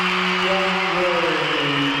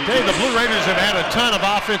 Okay, the Blue Raiders have had a ton of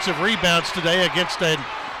offensive rebounds today against an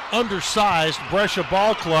undersized Brescia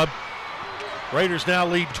ball club. Raiders now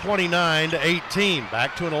lead 29-18.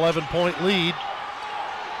 Back to an 11-point lead.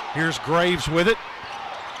 Here's Graves with it.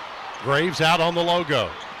 Graves out on the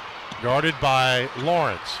logo. Guarded by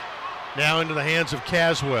Lawrence. Now into the hands of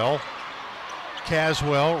Caswell.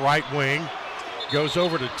 Caswell, right wing, goes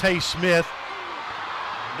over to Tay Smith.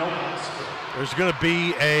 There's going to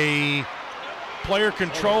be a player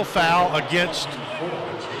control foul against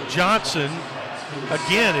Johnson.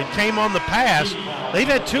 Again, it came on the pass. They've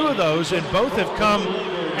had 2 of those, and both have come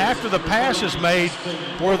after the pass is made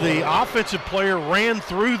where the offensive player ran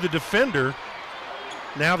through the defender.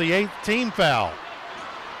 Now the 8th team foul.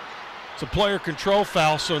 It's a player control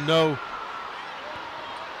foul, so no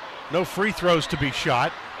No free throws to be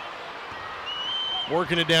shot.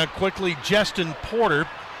 Working it down quickly, Justin Porter.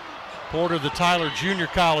 Porter, the Tyler Junior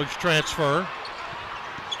College transfer.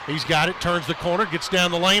 He's got it, turns the corner, gets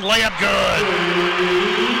down the lane, layup good.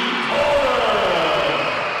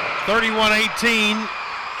 31-18.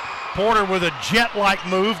 Porter with a jet-like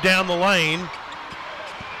move down the lane.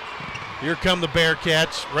 Here come the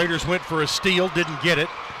Bearcats. Raiders went for a steal, didn't get it.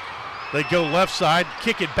 They go left side,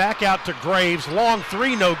 kick it back out to Graves. Long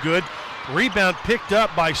three, no good. Rebound picked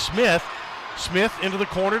up by Smith. Smith into the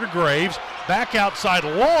corner to Graves. Back outside,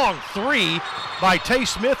 long three by Tay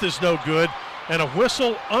Smith is no good. And a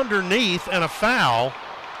whistle underneath and a foul.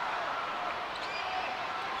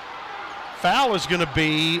 Foul is going to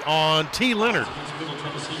be on T. Leonard.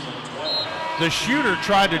 The shooter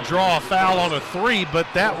tried to draw a foul on a three, but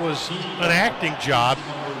that was an acting job.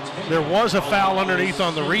 There was a foul underneath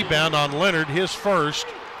on the rebound on Leonard, his first.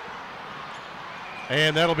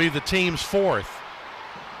 And that'll be the team's fourth.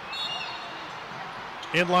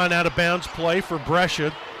 Inline out of bounds play for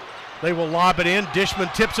Brescia. They will lob it in.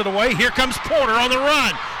 Dishman tips it away. Here comes Porter on the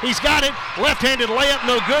run. He's got it. Left-handed layup,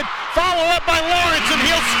 no good. Follow up by Lawrence, and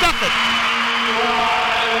he'll stuff it.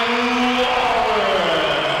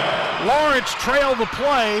 Lawrence trailed the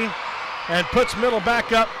play and puts Middle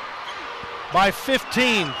back up by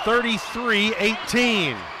 15,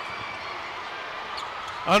 33-18.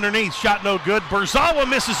 Underneath, shot no good. Burzawa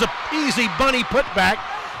misses an easy bunny putback.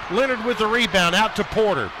 Leonard with the rebound, out to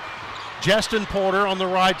Porter. Justin Porter on the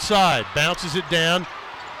right side. Bounces it down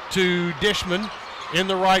to Dishman in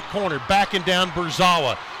the right corner. Backing down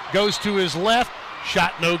Burzawa. Goes to his left.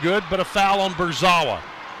 Shot no good, but a foul on Burzawa.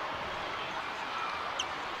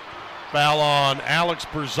 Foul on Alex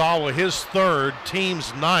Burzawa, his third,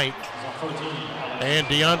 team's ninth. And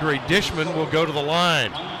DeAndre Dishman will go to the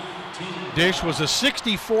line. Dish was a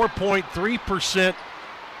 64.3%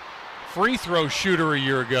 free throw shooter a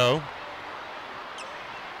year ago.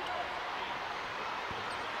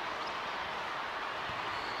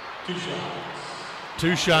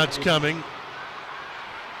 Two shots coming.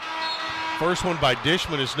 First one by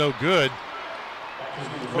Dishman is no good.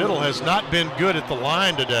 Middle has not been good at the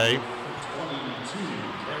line today.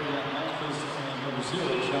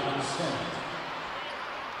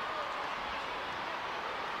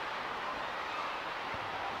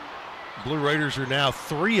 Blue Raiders are now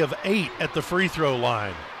 3 of 8 at the free throw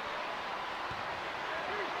line.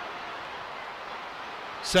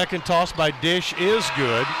 Second toss by Dish is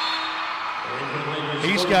good.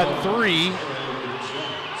 He's got 3.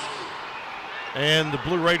 And the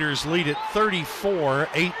Blue Raiders lead at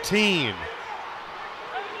 34-18.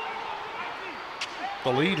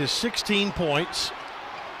 The lead is 16 points.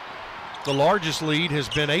 The largest lead has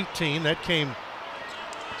been 18. That came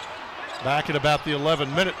back at about the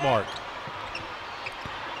 11-minute mark.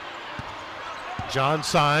 John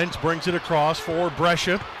Sines brings it across for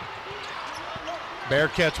Brescia.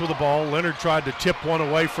 Bearcats with the ball. Leonard tried to tip one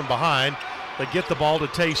away from behind. They get the ball to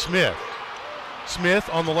Tay Smith. Smith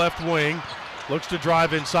on the left wing. Looks to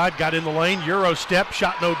drive inside, got in the lane, Euro step,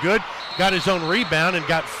 shot no good, got his own rebound and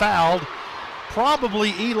got fouled.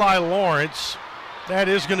 Probably Eli Lawrence. That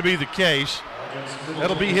is going to be the case.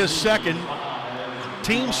 That'll be his second,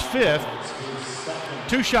 team's fifth.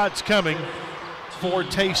 2 shots coming for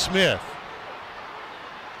Tay Smith.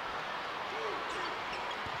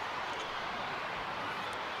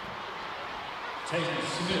 Tay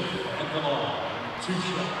Smith at the line, 2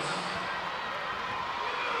 shots.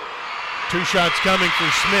 2 shots coming for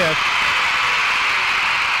Smith.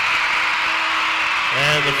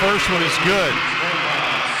 And the first one is good.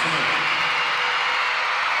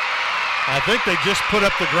 I think they just put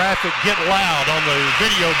up the graphic "Get Loud" on the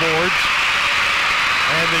video boards.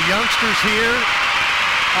 And the youngsters here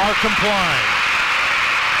are complying.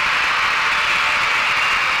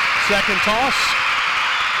 Second toss.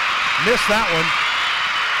 Missed that one.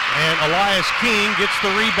 And Elias King gets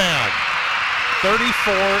the rebound.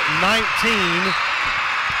 34-19.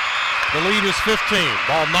 The lead is 15.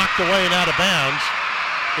 Ball knocked away and out of bounds.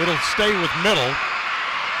 It'll stay with Middle.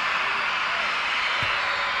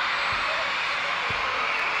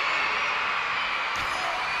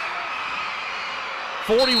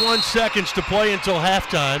 .41 seconds to play until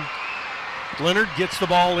halftime. Leonard gets the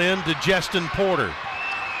ball in to Justin Porter.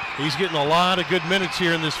 He's getting a lot of good minutes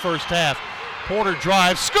here in this first half. Porter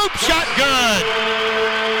drives, scoop shot, good!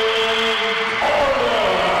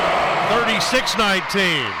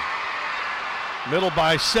 36-19. Middle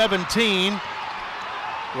by 17.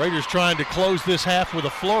 Raiders trying to close this half with a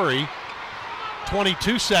flurry.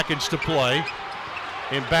 22 seconds to play.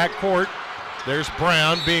 In backcourt, there's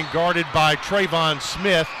Brown being guarded by Trayvon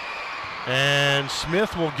Smith. And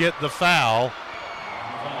Smith will get the foul.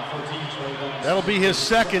 That'll be his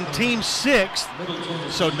second, team sixth.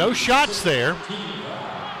 So no shots there.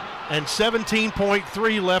 And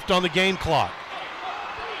 17.3 left on the game clock.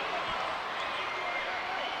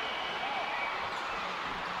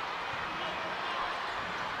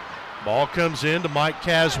 Ball comes in to Mike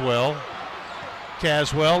Caswell.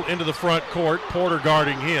 Caswell into the front court, Porter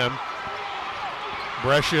guarding him.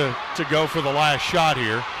 Brescia to go for the last shot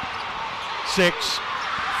here.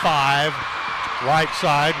 6-5, right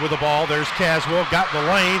side with the ball. There's Caswell, got the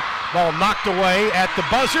lane. Ball knocked away at the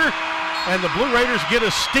buzzer, and the Blue Raiders get a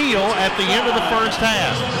steal at the end of the first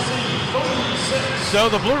half. So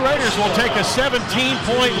the Blue Raiders will take a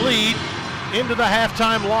 17-point lead into the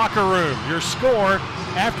halftime locker room. Your score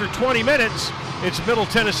after 20 minutes, it's Middle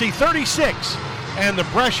Tennessee 36 and the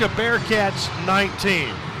Brescia Bearcats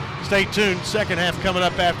 19. Stay tuned, second half coming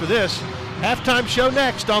up after this. Halftime show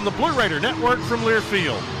next on the Blue Raider Network from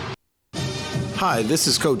Learfield. Hi, this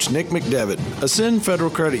is Coach Nick McDevitt. Ascend Federal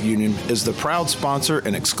Credit Union is the proud sponsor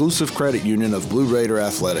and exclusive credit union of Blue Raider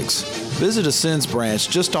Athletics. Visit Ascend's branch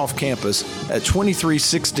just off campus at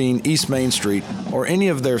 2316 East Main Street or any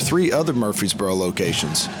of their 3 other Murfreesboro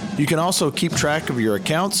locations. You can also keep track of your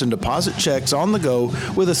accounts and deposit checks on the go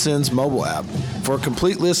with Ascend's mobile app. For a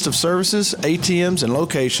complete list of services, ATMs, and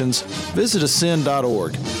locations, visit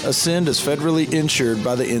ascend.org. Ascend is federally insured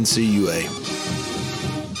by the NCUA.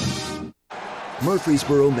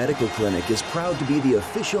 Murfreesboro Medical Clinic is proud to be the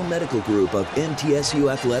official medical group of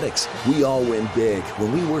MTSU Athletics. We all win big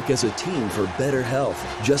when we work as a team for better health.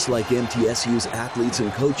 Just like MTSU's athletes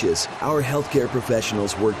and coaches, our healthcare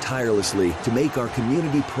professionals work tirelessly to make our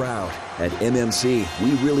community proud. At MMC,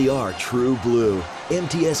 we really are true blue.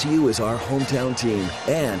 MTSU is our hometown team,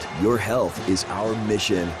 and your health is our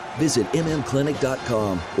mission. Visit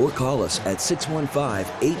mmclinic.com or call us at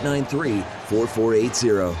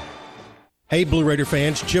 615-893-4480. Hey Blue Raider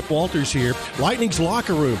fans, Chip Walters here. Lightning's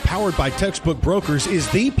Locker Room, powered by Textbook Brokers,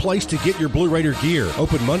 is the place to get your Blue Raider gear.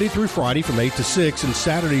 Open Monday through Friday from 8 to 6 and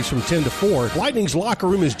Saturdays from 10 to 4. Lightning's Locker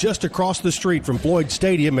Room is just across the street from Floyd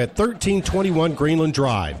Stadium at 1321 Greenland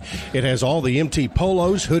Drive. It has all the MT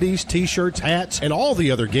polos, hoodies, t-shirts, hats, and all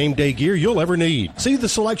the other game day gear you'll ever need. See the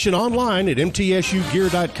selection online at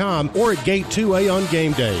mtsugear.com or at Gate 2A on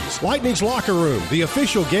game days. Lightning's Locker Room, the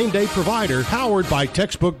official game day provider, powered by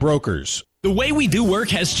Textbook Brokers. The way we do work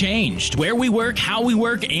has changed. Where we work, how we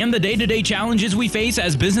work, and the day-to-day challenges we face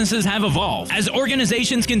as businesses have evolved. As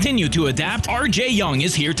organizations continue to adapt, RJ Young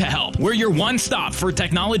is here to help. We're your one-stop for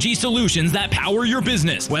technology solutions that power your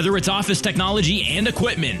business. Whether it's office technology and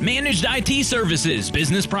equipment, managed IT services,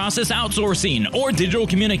 business process outsourcing, or digital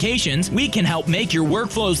communications, we can help make your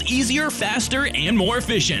workflows easier, faster, and more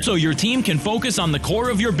efficient so your team can focus on the core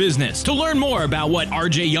of your business. To learn more about what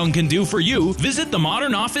RJ Young can do for you, visit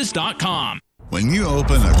themodernoffice.com. When you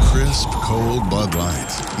open a crisp, cold Bud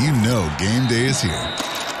Light, you know game day is here.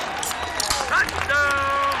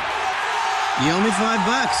 You owe me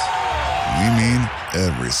 $5. We mean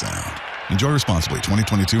every sound. Enjoy responsibly.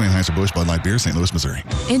 2022 Anheuser-Busch Bud Light Beer, St. Louis, Missouri.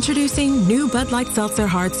 Introducing new Bud Light Seltzer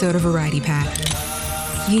Hard Soda Variety Pack.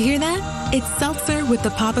 You hear that? It's seltzer with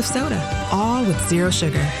the pop of soda, all with zero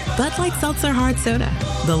sugar. Bud Light Seltzer Hard Soda,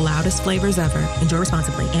 the loudest flavors ever. Enjoy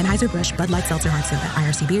responsibly. Anheuser-Busch Bud Light Seltzer Hard Soda,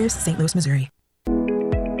 IRC Beers, St. Louis, Missouri.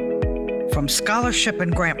 From scholarship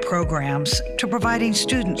and grant programs to providing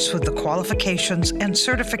students with the qualifications and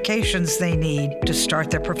certifications they need to start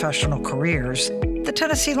their professional careers, the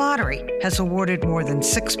Tennessee Lottery has awarded more than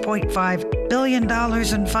 $6.5 billion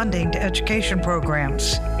in funding to education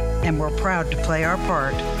programs, and we're proud to play our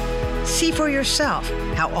part. See for yourself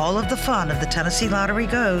how all of the fun of the Tennessee Lottery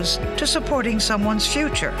goes to supporting someone's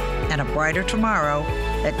future and a brighter tomorrow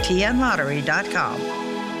at tnlottery.com.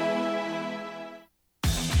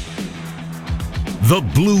 The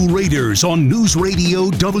Blue Raiders on News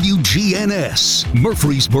Radio WGNS,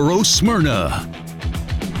 Murfreesboro, Smyrna.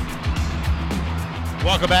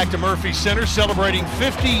 Welcome back to Murphy Center, celebrating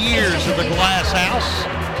 50 years of the Glass House.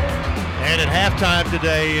 And at halftime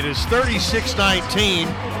today, it is 36-19.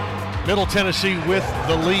 Middle Tennessee with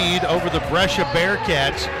the lead over the Brescia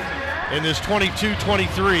Bearcats in this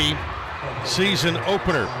 22-23 season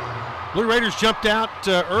opener. Blue Raiders jumped out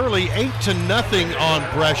early, 8-0 on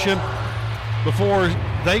Brescia before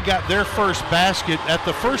they got their first basket. At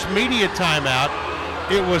the first media timeout,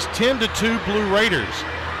 it was 10-2 Blue Raiders.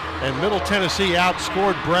 And Middle Tennessee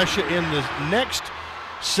outscored Brescia in the next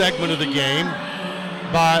segment of the game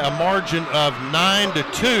by a margin of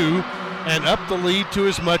 9-2 and up the lead to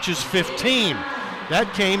as much as 15.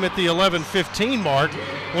 That came at the 11-15 mark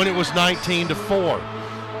when it was 19-4.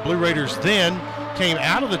 Blue Raiders then came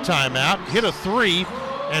out of the timeout, hit a three,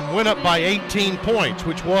 and went up by 18 points,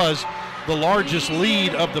 which was the largest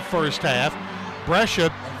lead of the first half.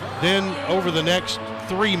 Brescia then, over the next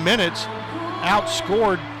 3 minutes,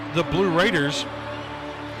 outscored the Blue Raiders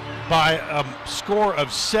by a score of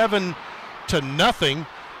 7-0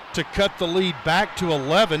 to cut the lead back to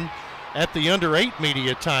 11 at the under 8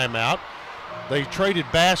 media timeout. They traded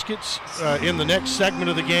baskets in the next segment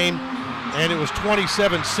of the game, and it was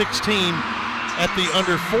 27-16 at the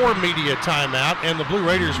under 4 media timeout, and the Blue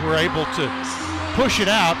Raiders were able to push it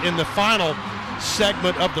out in the final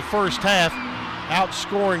segment of the first half,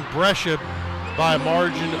 outscoring Brescia by a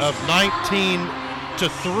margin of 19-3,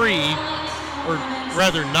 or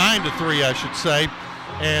rather 9-3, I should say,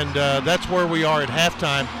 and that's where we are at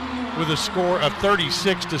halftime with a score of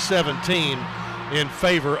 36-17 in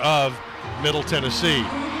favor of Middle Tennessee.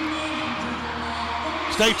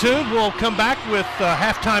 Stay tuned. We'll come back with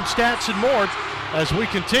halftime stats and more as we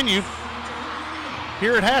continue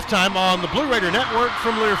here at halftime on the Blue Raider Network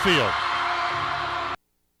from Learfield.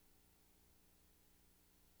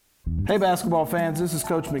 Hey basketball fans, this is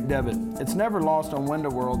Coach McDevitt. It's never lost on Window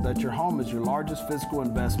World that your home is your largest physical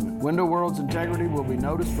investment. Window World's integrity will be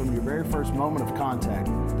noticed from your very first moment of contact.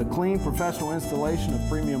 The clean, professional installation of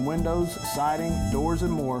premium windows, siding, doors,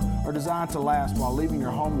 and more are designed to last while leaving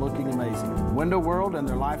your home looking amazing. Window World and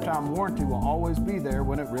their lifetime warranty will always be there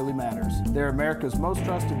when it really matters. They're America's most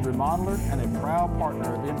trusted remodeler and a proud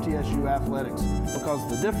partner of MTSU Athletics because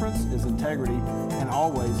the difference is integrity and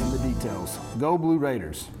always in the details. Go Blue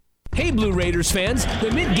Raiders. Hey Blue Raiders fans, the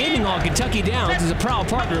Mint Gaming Hall Kentucky Downs is a proud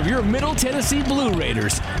partner of your Middle Tennessee Blue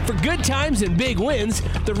Raiders. For good times and big wins,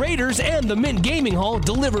 the Raiders and the Mint Gaming Hall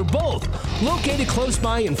deliver both. Located close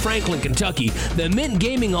by in Franklin, Kentucky, the Mint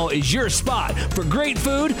Gaming Hall is your spot for great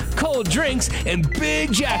food, cold drinks, and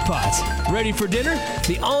big jackpots. Ready for dinner?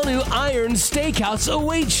 The all-new Iron Steakhouse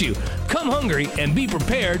awaits you. Come hungry and be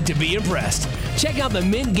prepared to be impressed. Check out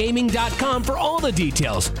themintgaming.com for all the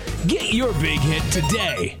details. Get your big hit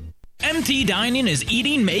today. MT Dining is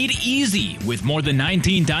eating made easy. With more than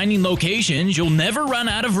 19 dining locations, you'll never run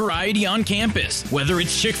out of variety on campus. Whether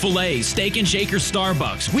it's Chick-fil-A, Steak and Shake, or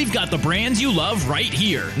Starbucks, we've got the brands you love right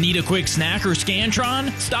here. Need a quick snack or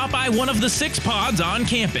Scantron? Stop by one of the 6 pods on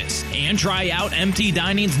campus and try out MT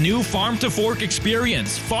Dining's new Farm to Fork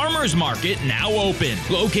experience. Farmers Market now open.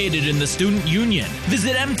 Located in the Student Union.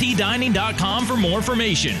 Visit mtdining.com for more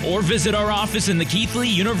information or visit our office in the Keithley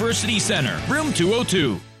University Center, room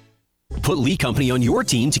 202. Put Lee Company on your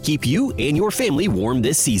team to keep you and your family warm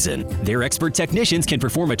this season. Their expert technicians can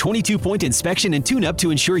perform a 22-point inspection and tune-up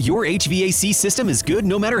to ensure your HVAC system is good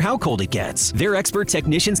no matter how cold it gets. Their expert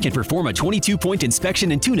technicians can perform a 22-point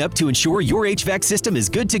inspection and tune-up to ensure your HVAC system is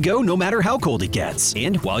good to go no matter how cold it gets.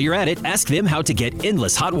 And while you're at it, ask them how to get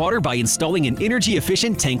endless hot water by installing an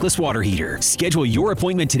energy-efficient tankless water heater. Schedule your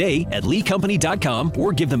appointment today at leecompany.com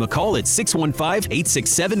or give them a call at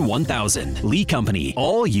 615-867-1000. Lee Company,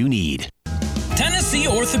 all you need. Tennessee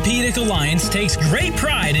Orthopedic Alliance takes great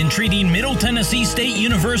pride in treating Middle Tennessee State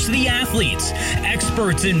University athletes.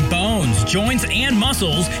 Experts in bones, joints, and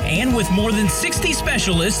muscles, and with more than 60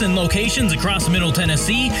 specialists in locations across Middle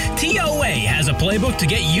Tennessee, TOA has a playbook to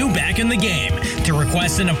get you back in the game. To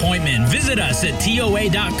request an appointment, visit us at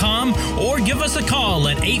TOA.com or give us a call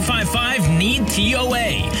at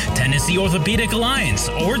 855-NEED-TOA. Tennessee Orthopedic Alliance,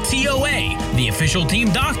 or TOA, the official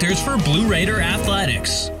team doctors for Blue Raider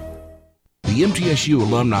Athletics. The MTSU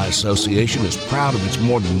Alumni Association is proud of its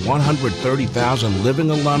more than 130,000 living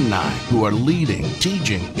alumni who are leading,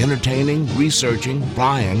 teaching, entertaining, researching,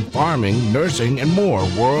 flying, farming, nursing, and more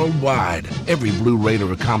worldwide. Every Blue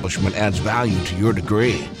Raider accomplishment adds value to your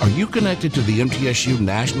degree. Are you connected to the MTSU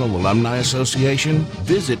National Alumni Association?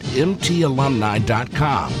 Visit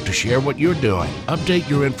mtalumni.com to share what you're doing, update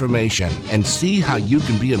your information, and see how you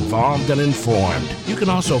can be involved and informed. You can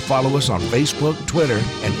also follow us on Facebook, Twitter,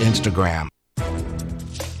 and Instagram.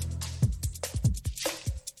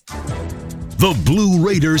 The Blue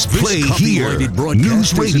Raiders play here.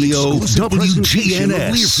 News Radio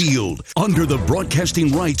WGNS. Learfield. Under the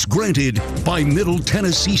broadcasting rights granted by Middle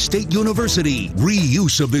Tennessee State University.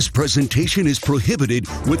 Reuse of this presentation is prohibited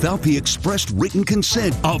without the expressed written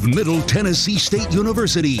consent of Middle Tennessee State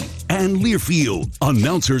University and Learfield.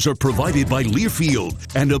 Announcers are provided by Learfield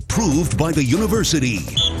and approved by the university.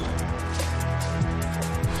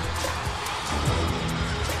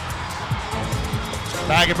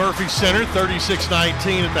 Back at Murphy Center,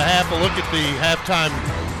 36-19 at the half. A look at the halftime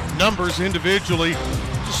numbers individually.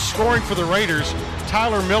 Just scoring for the Raiders.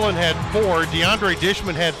 Tyler Millen had 4. DeAndre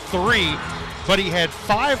Dishman had 3, but he had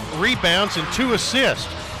 5 rebounds and 2 assists.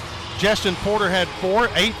 Justin Porter had 4,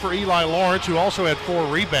 8 for Eli Lawrence, who also had 4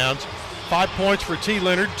 rebounds. 5 points for T.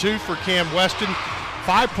 Leonard, 2 for Cam Weston,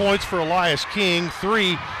 5 points for Elias King,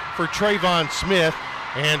 3 for Trayvon Smith,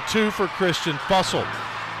 and 2 for Christian Fussell.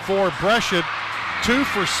 For Brescia, 2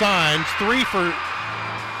 for Signs, 3 for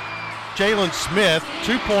Jalen Smith,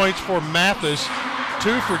 2 points for Mathis,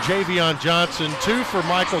 2 for Javion Johnson, 2 for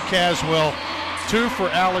Michael Caswell, 2 for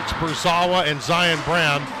Alex Berzawa, and Zion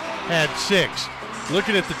Brown had 6.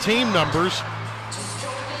 Looking at the team numbers,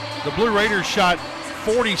 the Blue Raiders shot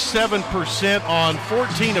 47% on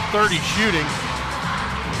 14 of 30 shooting,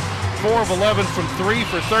 4 of 11 from 3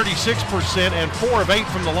 for 36%, and 4 of 8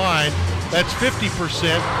 from the line. That's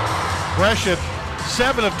 50%. Brescia,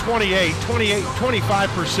 7 of 28,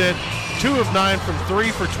 25%, 2 of 9 from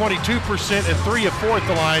 3 for 22%, and 3 of 4 at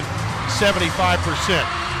the line, 75%.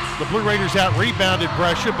 The Blue Raiders out-rebounded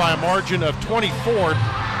Brescia by a margin of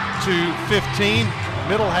 24-15.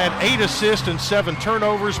 Middle had 8 assists and 7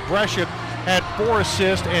 turnovers. Brescia had 4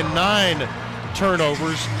 assists and 9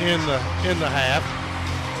 turnovers in the half.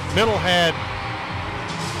 Middle had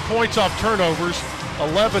points off turnovers,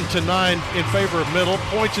 11-9 in favor of Middle.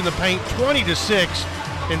 Points in the paint, 20-6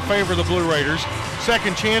 in favor of the Blue Raiders.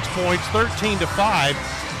 Second chance points, 13-5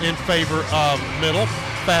 in favor of Middle.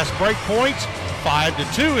 Fast break points,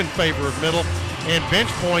 5-2 in favor of Middle. And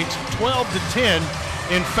bench points, 12-10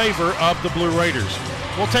 in favor of the Blue Raiders.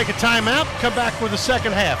 We'll take a timeout, come back with the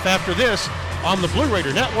second half after this on the Blue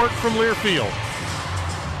Raider Network from Learfield.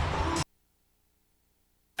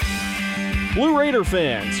 Blue Raider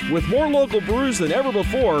fans, with more local brews than ever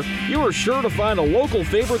before, you are sure to find a local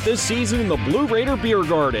favorite this season in the Blue Raider Beer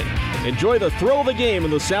Garden. Enjoy the thrill of the game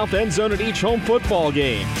in the south end zone at each home football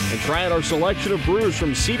game, and try out our selection of brews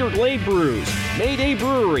from Cedar Glade Brews, Mayday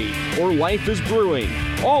Brewery, or Life is Brewing,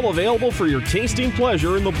 all available for your tasting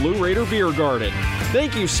pleasure in the Blue Raider Beer Garden.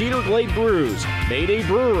 Thank you, Cedar Glade Brews, Mayday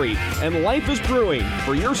Brewery, and Life is Brewing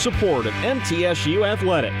for your support of MTSU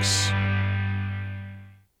Athletics.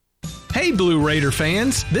 Hey Blue Raider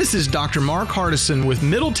fans, this is Dr. Mark Hardison with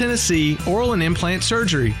Middle Tennessee Oral and Implant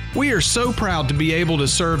Surgery. We are so proud to be able to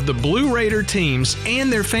serve the Blue Raider teams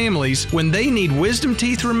and their families when they need wisdom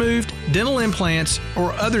teeth removed, dental implants,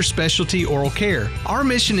 or other specialty oral care. Our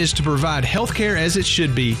mission is to provide health care as it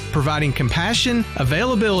should be, providing compassion,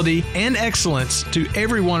 availability, and excellence to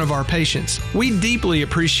every one of our patients. We deeply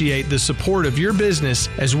appreciate the support of your business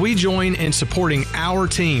as we join in supporting our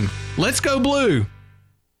team. Let's go Blue!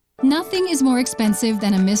 Nothing is more expensive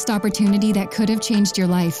than a missed opportunity that could have changed your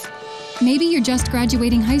life. Maybe you're just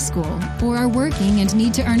graduating high school, or are working and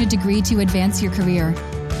need to earn a degree to advance your career.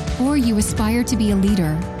 Or you aspire to be a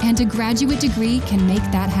leader, and a graduate degree can make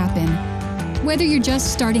that happen. Whether you're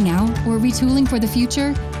just starting out or retooling for the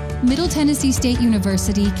future, Middle Tennessee State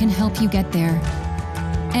University can help you get there.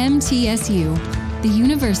 MTSU, the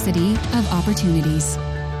University of Opportunities.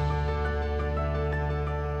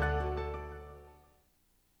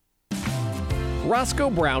 Roscoe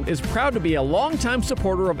Brown is proud to be a longtime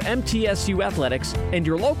supporter of MTSU Athletics and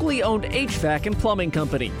your locally owned HVAC and plumbing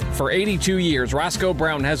company. For 82 years, Roscoe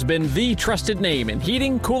Brown has been the trusted name in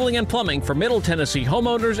heating, cooling, and plumbing for Middle Tennessee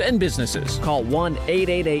homeowners and businesses. Call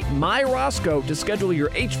 1-888-MY-ROSCOE to schedule your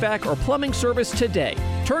HVAC or plumbing service today.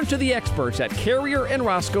 Turn to the experts at Carrier and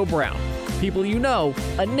Roscoe Brown. People you know,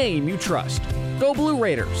 a name you trust. Go Blue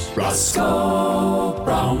Raiders. Roscoe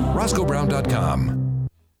Brown. RoscoeBrown.com.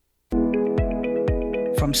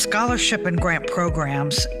 From scholarship and grant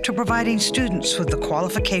programs to providing students with the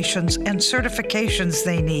qualifications and certifications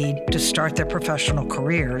they need to start their professional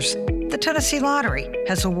careers, the Tennessee Lottery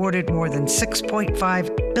has awarded more than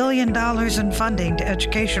 $6.5 billion in funding to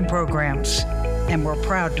education programs, and we're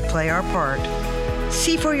proud to play our part.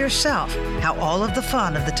 See for yourself how all of the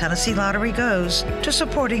fun of the Tennessee Lottery goes to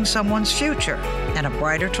supporting someone's future and a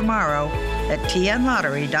brighter tomorrow at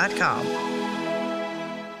tnlottery.com.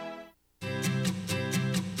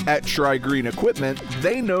 At Tri-Green Equipment,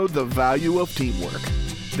 they know the value of teamwork.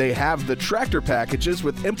 They have the tractor packages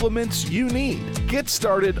with implements you need. Get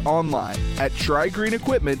started online at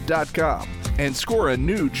TriGreenEquipment.com and score a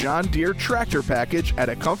new John Deere tractor package at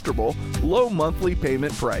a comfortable, low monthly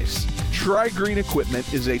payment price. Tri-Green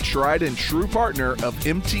Equipment is a tried and true partner of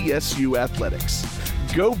MTSU Athletics.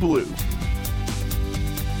 Go Blue!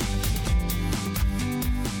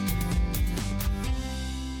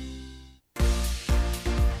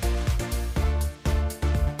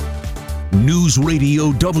 News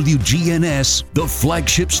Radio WGNS, the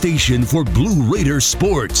flagship station for Blue Raider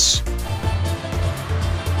sports.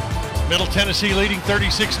 Middle Tennessee leading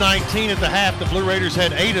 36-19 at the half. The Blue Raiders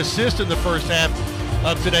had 8 assists in the first half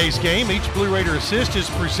of today's game. Each Blue Raider assist is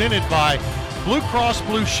presented by Blue Cross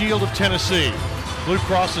Blue Shield of Tennessee. Blue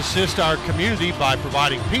Cross assists our community by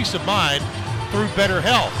providing peace of mind through better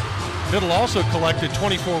health. Middle also collected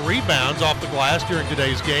 24 rebounds off the glass during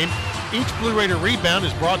today's game. Each Blue Raider rebound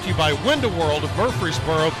is brought to you by Window World of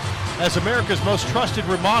Murfreesboro. As America's most trusted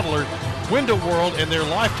remodeler, Window World and their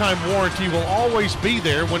lifetime warranty will always be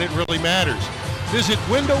there when it really matters. Visit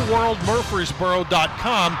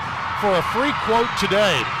windowworldmurfreesboro.com for a free quote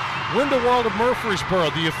today. Window World of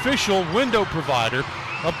Murfreesboro, the official window provider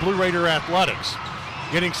of Blue Raider Athletics.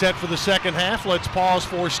 Getting set for the second half, let's pause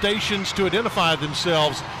for stations to identify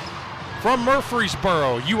themselves. From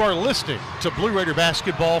Murfreesboro, you are listening to Blue Raider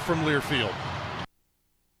basketball from Learfield.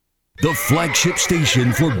 The flagship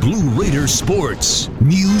station for Blue Raider sports.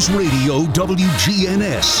 News Radio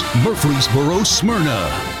WGNS, Murfreesboro, Smyrna.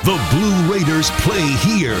 The Blue Raiders play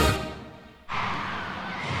here.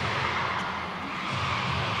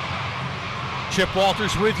 Chip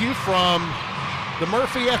Walters with you from the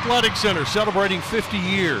Murphy Athletic Center, celebrating 50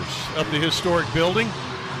 years of the historic building.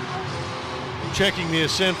 Checking the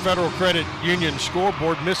Ascend Federal Credit Union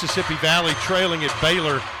scoreboard, Mississippi Valley trailing at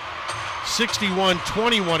Baylor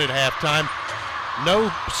 61-21 at halftime. No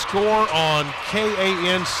score on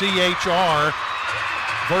KANCHR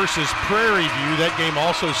versus Prairie View. That game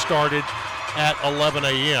also started at 11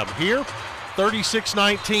 a.m. Here,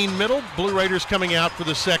 36-19 Middle. Blue Raiders coming out for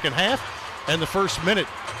the second half. And the first minute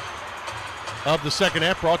of the second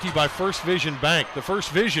half brought to you by First Vision Bank. The First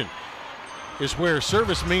Vision is where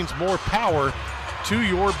service means more power to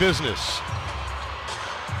your business.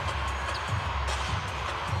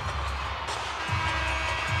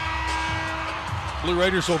 Blue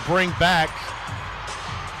Raiders will bring back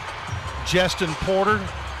Justin Porter,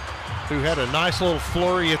 who had a nice little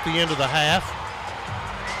flurry at the end of the half.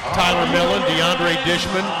 Tyler Millen, DeAndre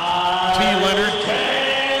Dishman, T. Leonard,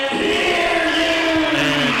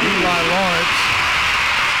 and Eli Lawrence.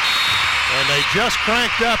 And they just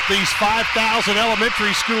cranked up these 5,000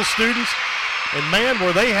 elementary school students. And man,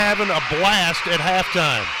 were they having a blast at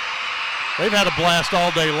halftime. They've had a blast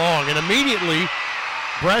all day long. And immediately,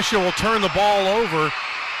 Brescia will turn the ball over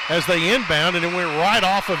as they inbound, and it went right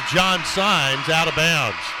off of John Sines out of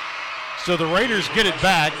bounds. So the Raiders get it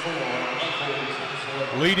back,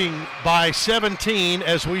 leading by 17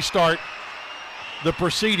 as we start the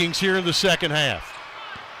proceedings here in the second half.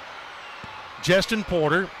 Justin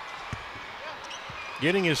Porter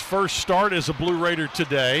getting his first start as a Blue Raider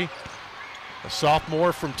today, a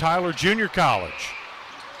sophomore from Tyler Junior College.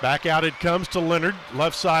 Back out it comes to Leonard,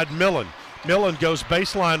 left side Millen. Millen goes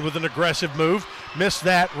baseline with an aggressive move. Missed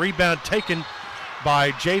that. Rebound taken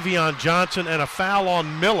by Javion Johnson, and a foul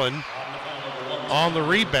on Millen on the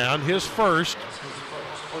rebound. His first,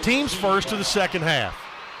 team's first of the second half.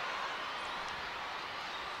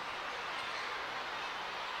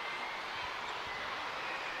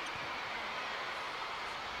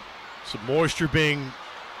 Some moisture being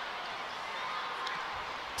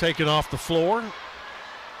taken off the floor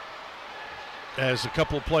as a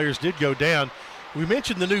couple of players did go down. We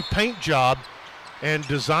mentioned the new paint job and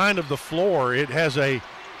design of the floor. It has a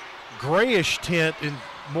grayish tint and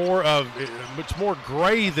it's more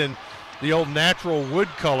gray than the old natural wood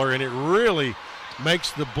color, and it really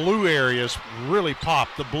makes the blue areas really pop.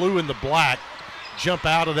 The blue and the black jump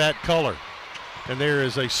out of that color. And there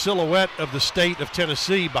is a silhouette of the state of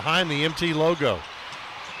Tennessee behind the MT logo.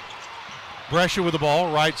 Brescia with the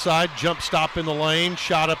ball, right side, jump stop in the lane,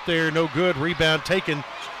 shot up there, no good. Rebound taken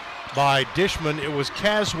by Dishman. It was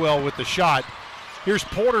Caswell with the shot. Here's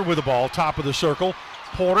Porter with the ball, top of the circle.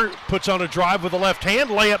 Porter puts on a drive with the left hand,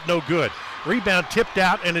 layup no good. Rebound tipped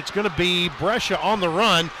out, and it's going to be Brescia on the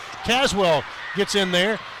run. Caswell gets in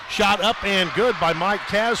there, shot up and good by Mike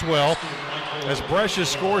Caswell as Brescia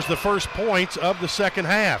scores the first points of the second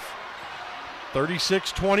half.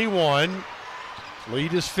 36-21,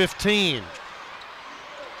 lead is 15.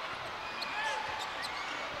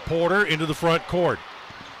 Porter into the front court.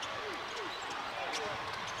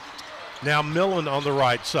 Now Millen on the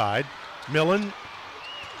right side. Millen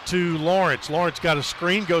to Lawrence. Lawrence got a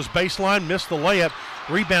screen, goes baseline, missed the layup.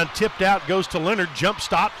 Rebound tipped out, goes to Leonard. Jump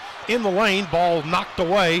stop in the lane, ball knocked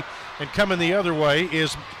away, and coming the other way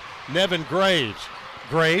is Nevin Graves.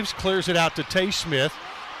 Graves clears it out to Tay Smith.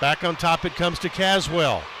 Back on top it comes to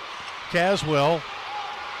Caswell. Caswell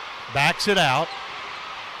backs it out.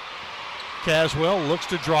 Caswell looks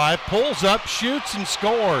to drive, pulls up, shoots, and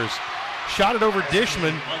scores. Shot it over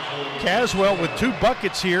Dishman. Caswell with 2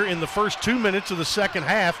 buckets here in the first 2 minutes of the second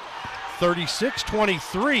half.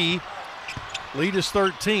 36-23, lead is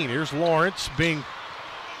 13. Here's Lawrence being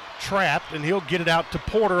trapped, and he'll get it out to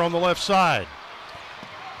Porter on the left side.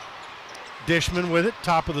 Dishman with it,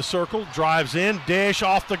 top of the circle, drives in, dish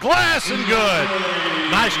off the glass and good.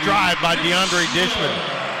 Nice drive by DeAndre Dishman.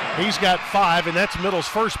 He's got 5, and that's Middle's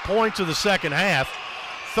first points of the second half,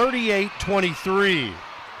 38-23.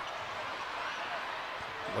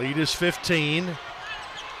 Lead is 15. They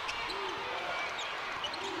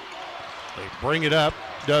bring it up,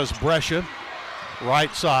 does Brescia,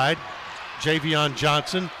 right side. Javion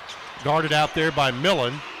Johnson guarded out there by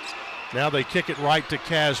Millen. Now they kick it right to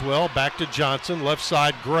Caswell, back to Johnson, left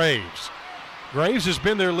side Graves. Graves has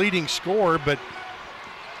been their leading scorer, but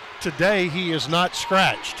today he is not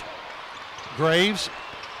scratched. Graves,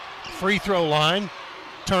 free throw line,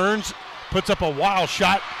 turns, puts up a wild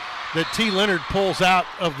shot that T. Leonard pulls out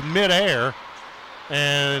of midair,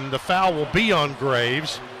 and the foul will be on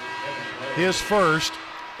Graves. His first,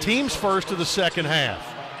 team's first of the second half.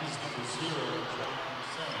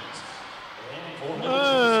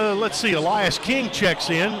 Let's see, Elias King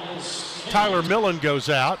checks in. Tyler Millen goes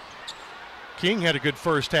out. King had a good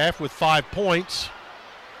first half with 5 points.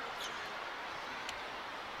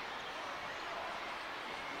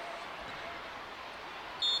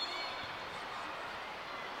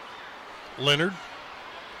 Leonard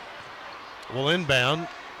will inbound.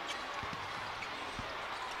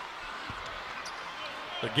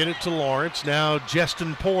 They get it to Lawrence. Now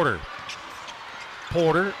Justin Porter.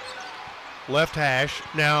 Porter, left hash,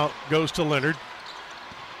 now goes to Leonard.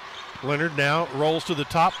 Leonard now rolls to the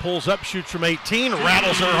top, pulls up, shoots from 18,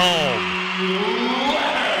 rattles her home.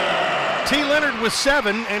 T. Leonard with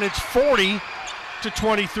 7, and it's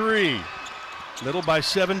 40-23. Middle by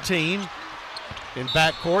 17. In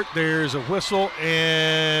backcourt, there's a whistle,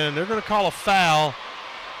 and they're going to call a foul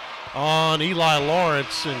on Eli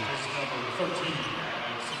Lawrence, and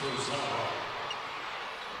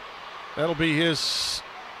that'll be his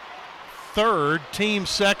third, team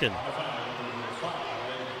second.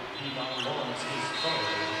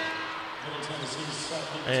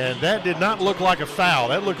 And that did not look like a foul.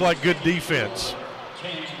 That looked like good defense.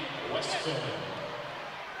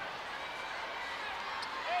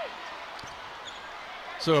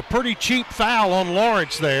 So a pretty cheap foul on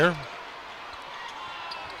Lawrence there.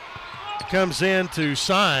 Comes in to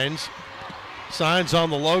Signs. Signs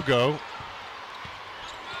on the logo.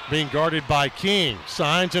 Being guarded by King.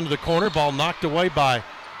 Signs into the corner. Ball knocked away by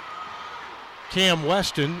Cam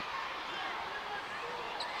Weston.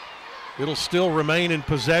 It'll still remain in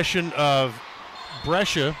possession of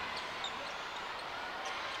Brescia.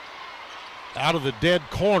 Out of the dead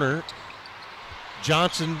corner.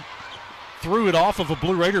 Johnson threw it off of a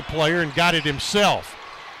Blue Raider player and got it himself.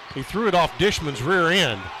 He threw it off Dishman's rear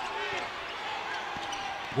end.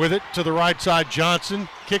 With it to the right side, Johnson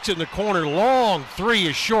kicks it in the corner. Long three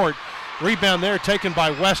is short. Rebound there taken by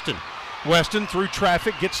Weston. Weston through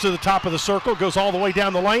traffic, gets to the top of the circle, goes all the way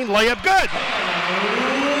down the lane. Layup good.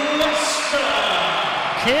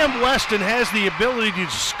 Cam Weston has the ability to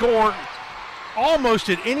score almost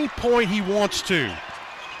at any point he wants to.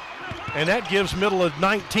 And that gives Middle a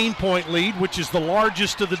 19-point lead, which is the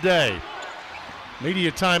largest of the day.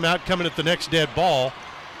 Media timeout coming at the next dead ball.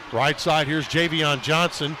 Right side, here's Javion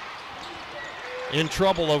Johnson. In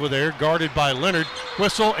trouble over there, guarded by Leonard.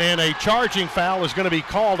 Whistle and a charging foul is going to be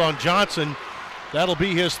called on Johnson. That'll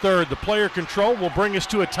be his third. The player control will bring us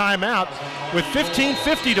to a timeout with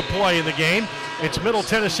 15:50 to play in the game. It's Middle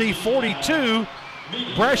Tennessee 42,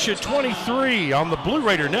 Brescia 23 on the Blue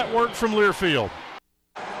Raider Network from Learfield.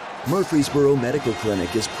 Murfreesboro Medical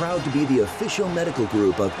Clinic is proud to be the official medical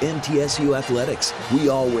group of MTSU Athletics. We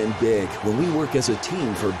all win big when we work as a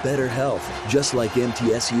team for better health. Just like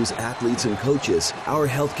MTSU's athletes and coaches, our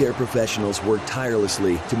healthcare professionals work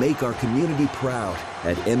tirelessly to make our community proud.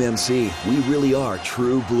 At MMC, we really are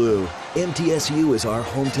true blue. MTSU is our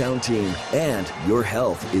hometown team, and your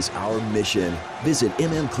health is our mission. Visit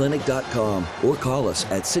mmclinic.com or call us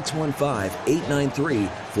at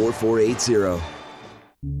 615-893-4480.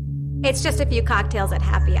 It's just a few cocktails at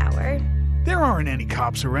happy hour. There aren't any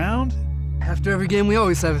cops around. After every game, we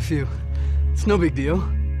always have a few. It's no big deal.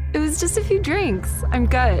 It was just a few drinks. I'm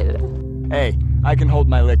good. Hey, I can hold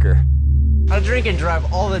my liquor. I drink and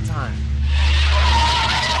drive all the time.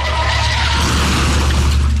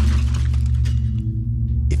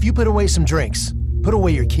 If you put away some drinks, put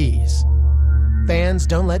away your keys. Fans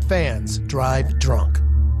don't let fans drive drunk.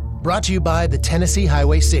 Brought to you by the Tennessee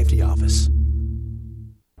Highway Safety Office.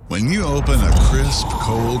 When you open a crisp,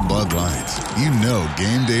 cold Bud Light, you know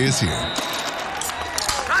game day is here.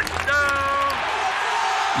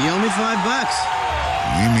 You owe me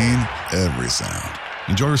 $5. We mean every sound.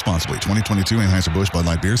 Enjoy responsibly. 2022 Anheuser-Busch Bud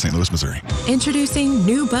Light Beer, St. Louis, Missouri. Introducing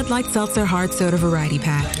new Bud Light Seltzer Hard Soda Variety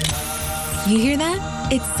Pack. You hear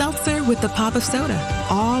that? It's seltzer with the pop of soda,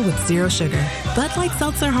 all with zero sugar. Bud Light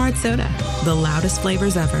Seltzer Hard Soda, the loudest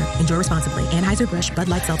flavors ever. Enjoy responsibly. Anheuser-Busch Bud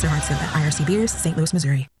Light Seltzer Hard Soda, IRC Beers, St. Louis,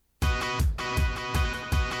 Missouri.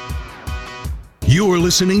 You're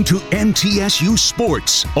listening to MTSU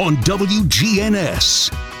Sports on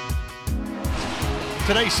WGNS.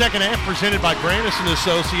 Today's second half presented by Grandis &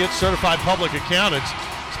 Associates, certified public accountants,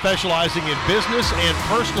 specializing in business and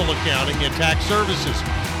personal accounting and tax services.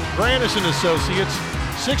 Grandis & Associates,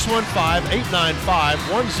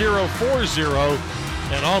 615-895-1040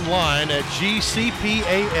 and online at gcpas.com.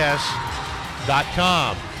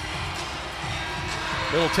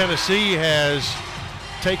 Middle Tennessee has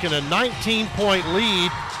taken a 19-point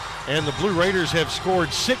lead, and the Blue Raiders have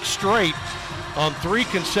scored 6 straight on 3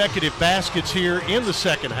 consecutive baskets here in the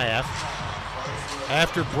second half,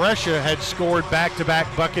 after Brescia had scored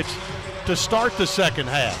back-to-back buckets to start the second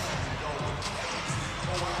half.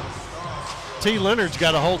 T. Leonard's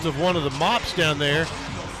got a hold of one of the mops down there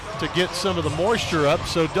to get some of the moisture up,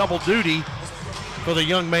 so double duty for the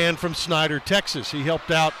young man from Snyder, Texas. He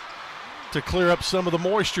helped out to clear up some of the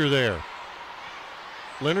moisture there.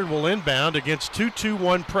 Leonard will inbound against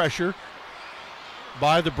 2-2-1 pressure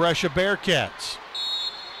by the Brescia Bearcats.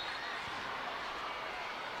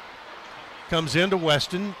 Comes into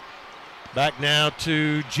Weston. Back now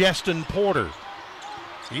to Justin Porter.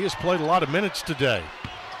 He has played a lot of minutes today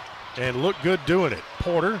and looked good doing it.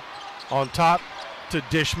 Porter on top to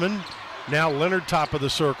Dishman. Now Leonard top of the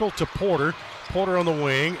circle to Porter. Porter on the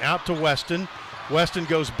wing, out to Weston. Weston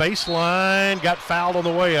goes baseline, got fouled on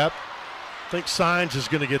the way up. I think Sines is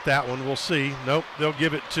going to get that one. We'll see. Nope, they'll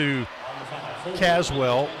give it to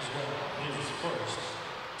Caswell.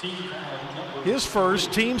 His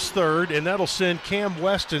first, team's third, and that'll send Cam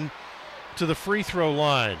Weston to the free throw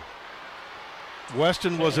line.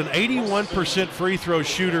 Weston was an 81% free throw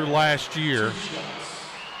shooter last year.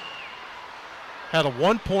 Had a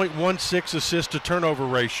 1.16 assist to turnover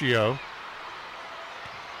ratio.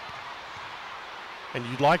 And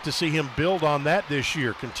you'd like to see him build on that this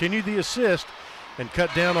year. Continue the assist and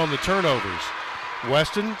cut down on the turnovers.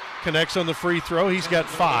 Weston connects on the free throw. He's got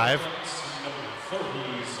 5.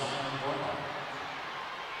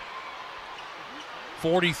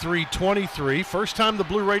 (43-23). First time the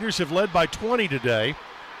Blue Raiders have led by 20 today.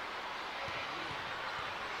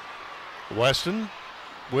 Weston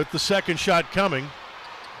with the second shot coming.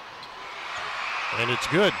 And it's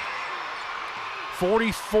good.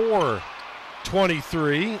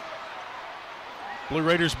 44-23. Blue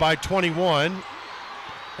Raiders by 21.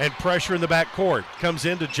 And pressure in the backcourt. Comes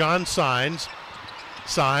into John Sines.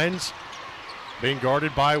 Sines being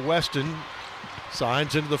guarded by Weston.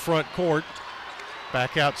 Sines into the front court.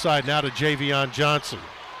 Back outside now to Javion Johnson.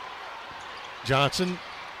 Johnson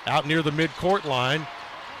out near the midcourt line.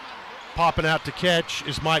 Popping out to catch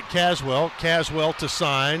is Mike Caswell. Caswell to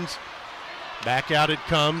Sines. Back out it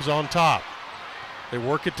comes on top. They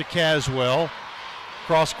work it to Caswell.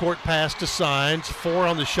 Cross-court pass to Sines. 4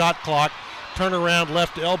 on the shot clock. Turnaround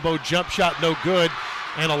left elbow, jump shot no good.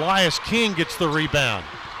 And Elias King gets the rebound.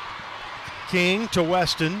 King to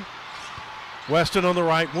Weston. Weston on the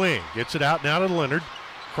right wing. Gets it out now to Leonard.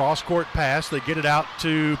 Cross-court pass. They get it out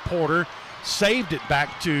to Porter. Saved it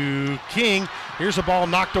back to King. Here's a ball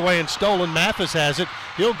knocked away and stolen. Mathis has it.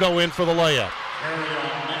 He'll go in for the layup.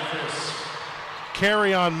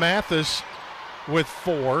 Carry-on Mathis with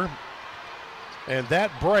 4. And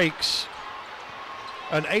that breaks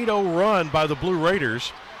an 8-0 run by the Blue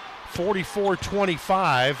Raiders.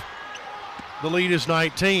 44-25. The lead is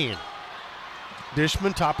 19.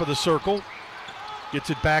 Dishman, top of the circle. Gets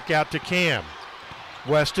it back out to Cam.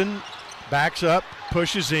 Weston backs up,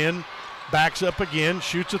 pushes in, backs up again,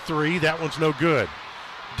 shoots a 3. That one's no good.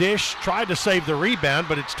 Dish tried to save the rebound,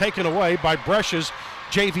 but it's taken away by Brescia's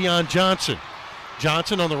Javion Johnson.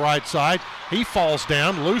 Johnson on the right side. He falls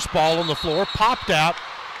down, loose ball on the floor, popped out,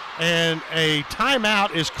 and a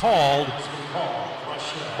timeout is called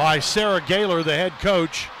by Sarah Gaylor, the head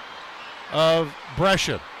coach of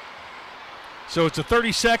Brescia. So it's a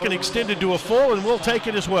 30-second extended to a full, and we'll take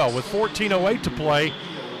it as well with 14:08 to play.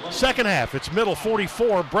 Second half, it's Middle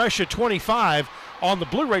 44, Brescia 25 on the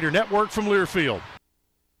Blue Raider Network from Learfield.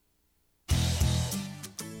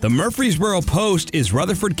 The Murfreesboro Post is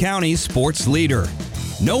Rutherford County's sports leader.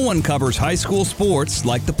 No one covers high school sports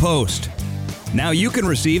like the Post. Now you can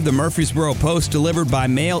receive the Murfreesboro Post delivered by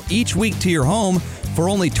mail each week to your home for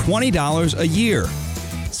only $20 a year.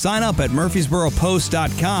 Sign up at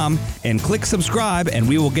murfreesboropost.com and click subscribe, and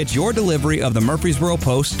we will get your delivery of the Murfreesboro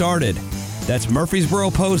Post started. That's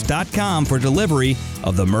murfreesboropost.com for delivery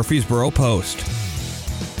of the Murfreesboro Post.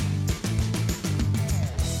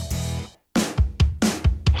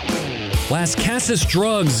 Las Casas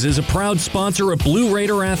Drugs is a proud sponsor of Blue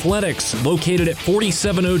Raider Athletics, located at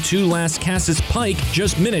 4702 Las Casas Pike,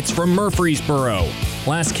 just minutes from Murfreesboro.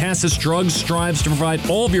 Las Casas Drugs strives to provide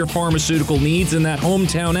all of your pharmaceutical needs in that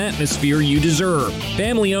hometown atmosphere you deserve.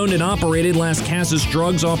 Family owned and operated, Las Casas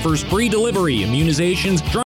Drugs offers free delivery, immunizations,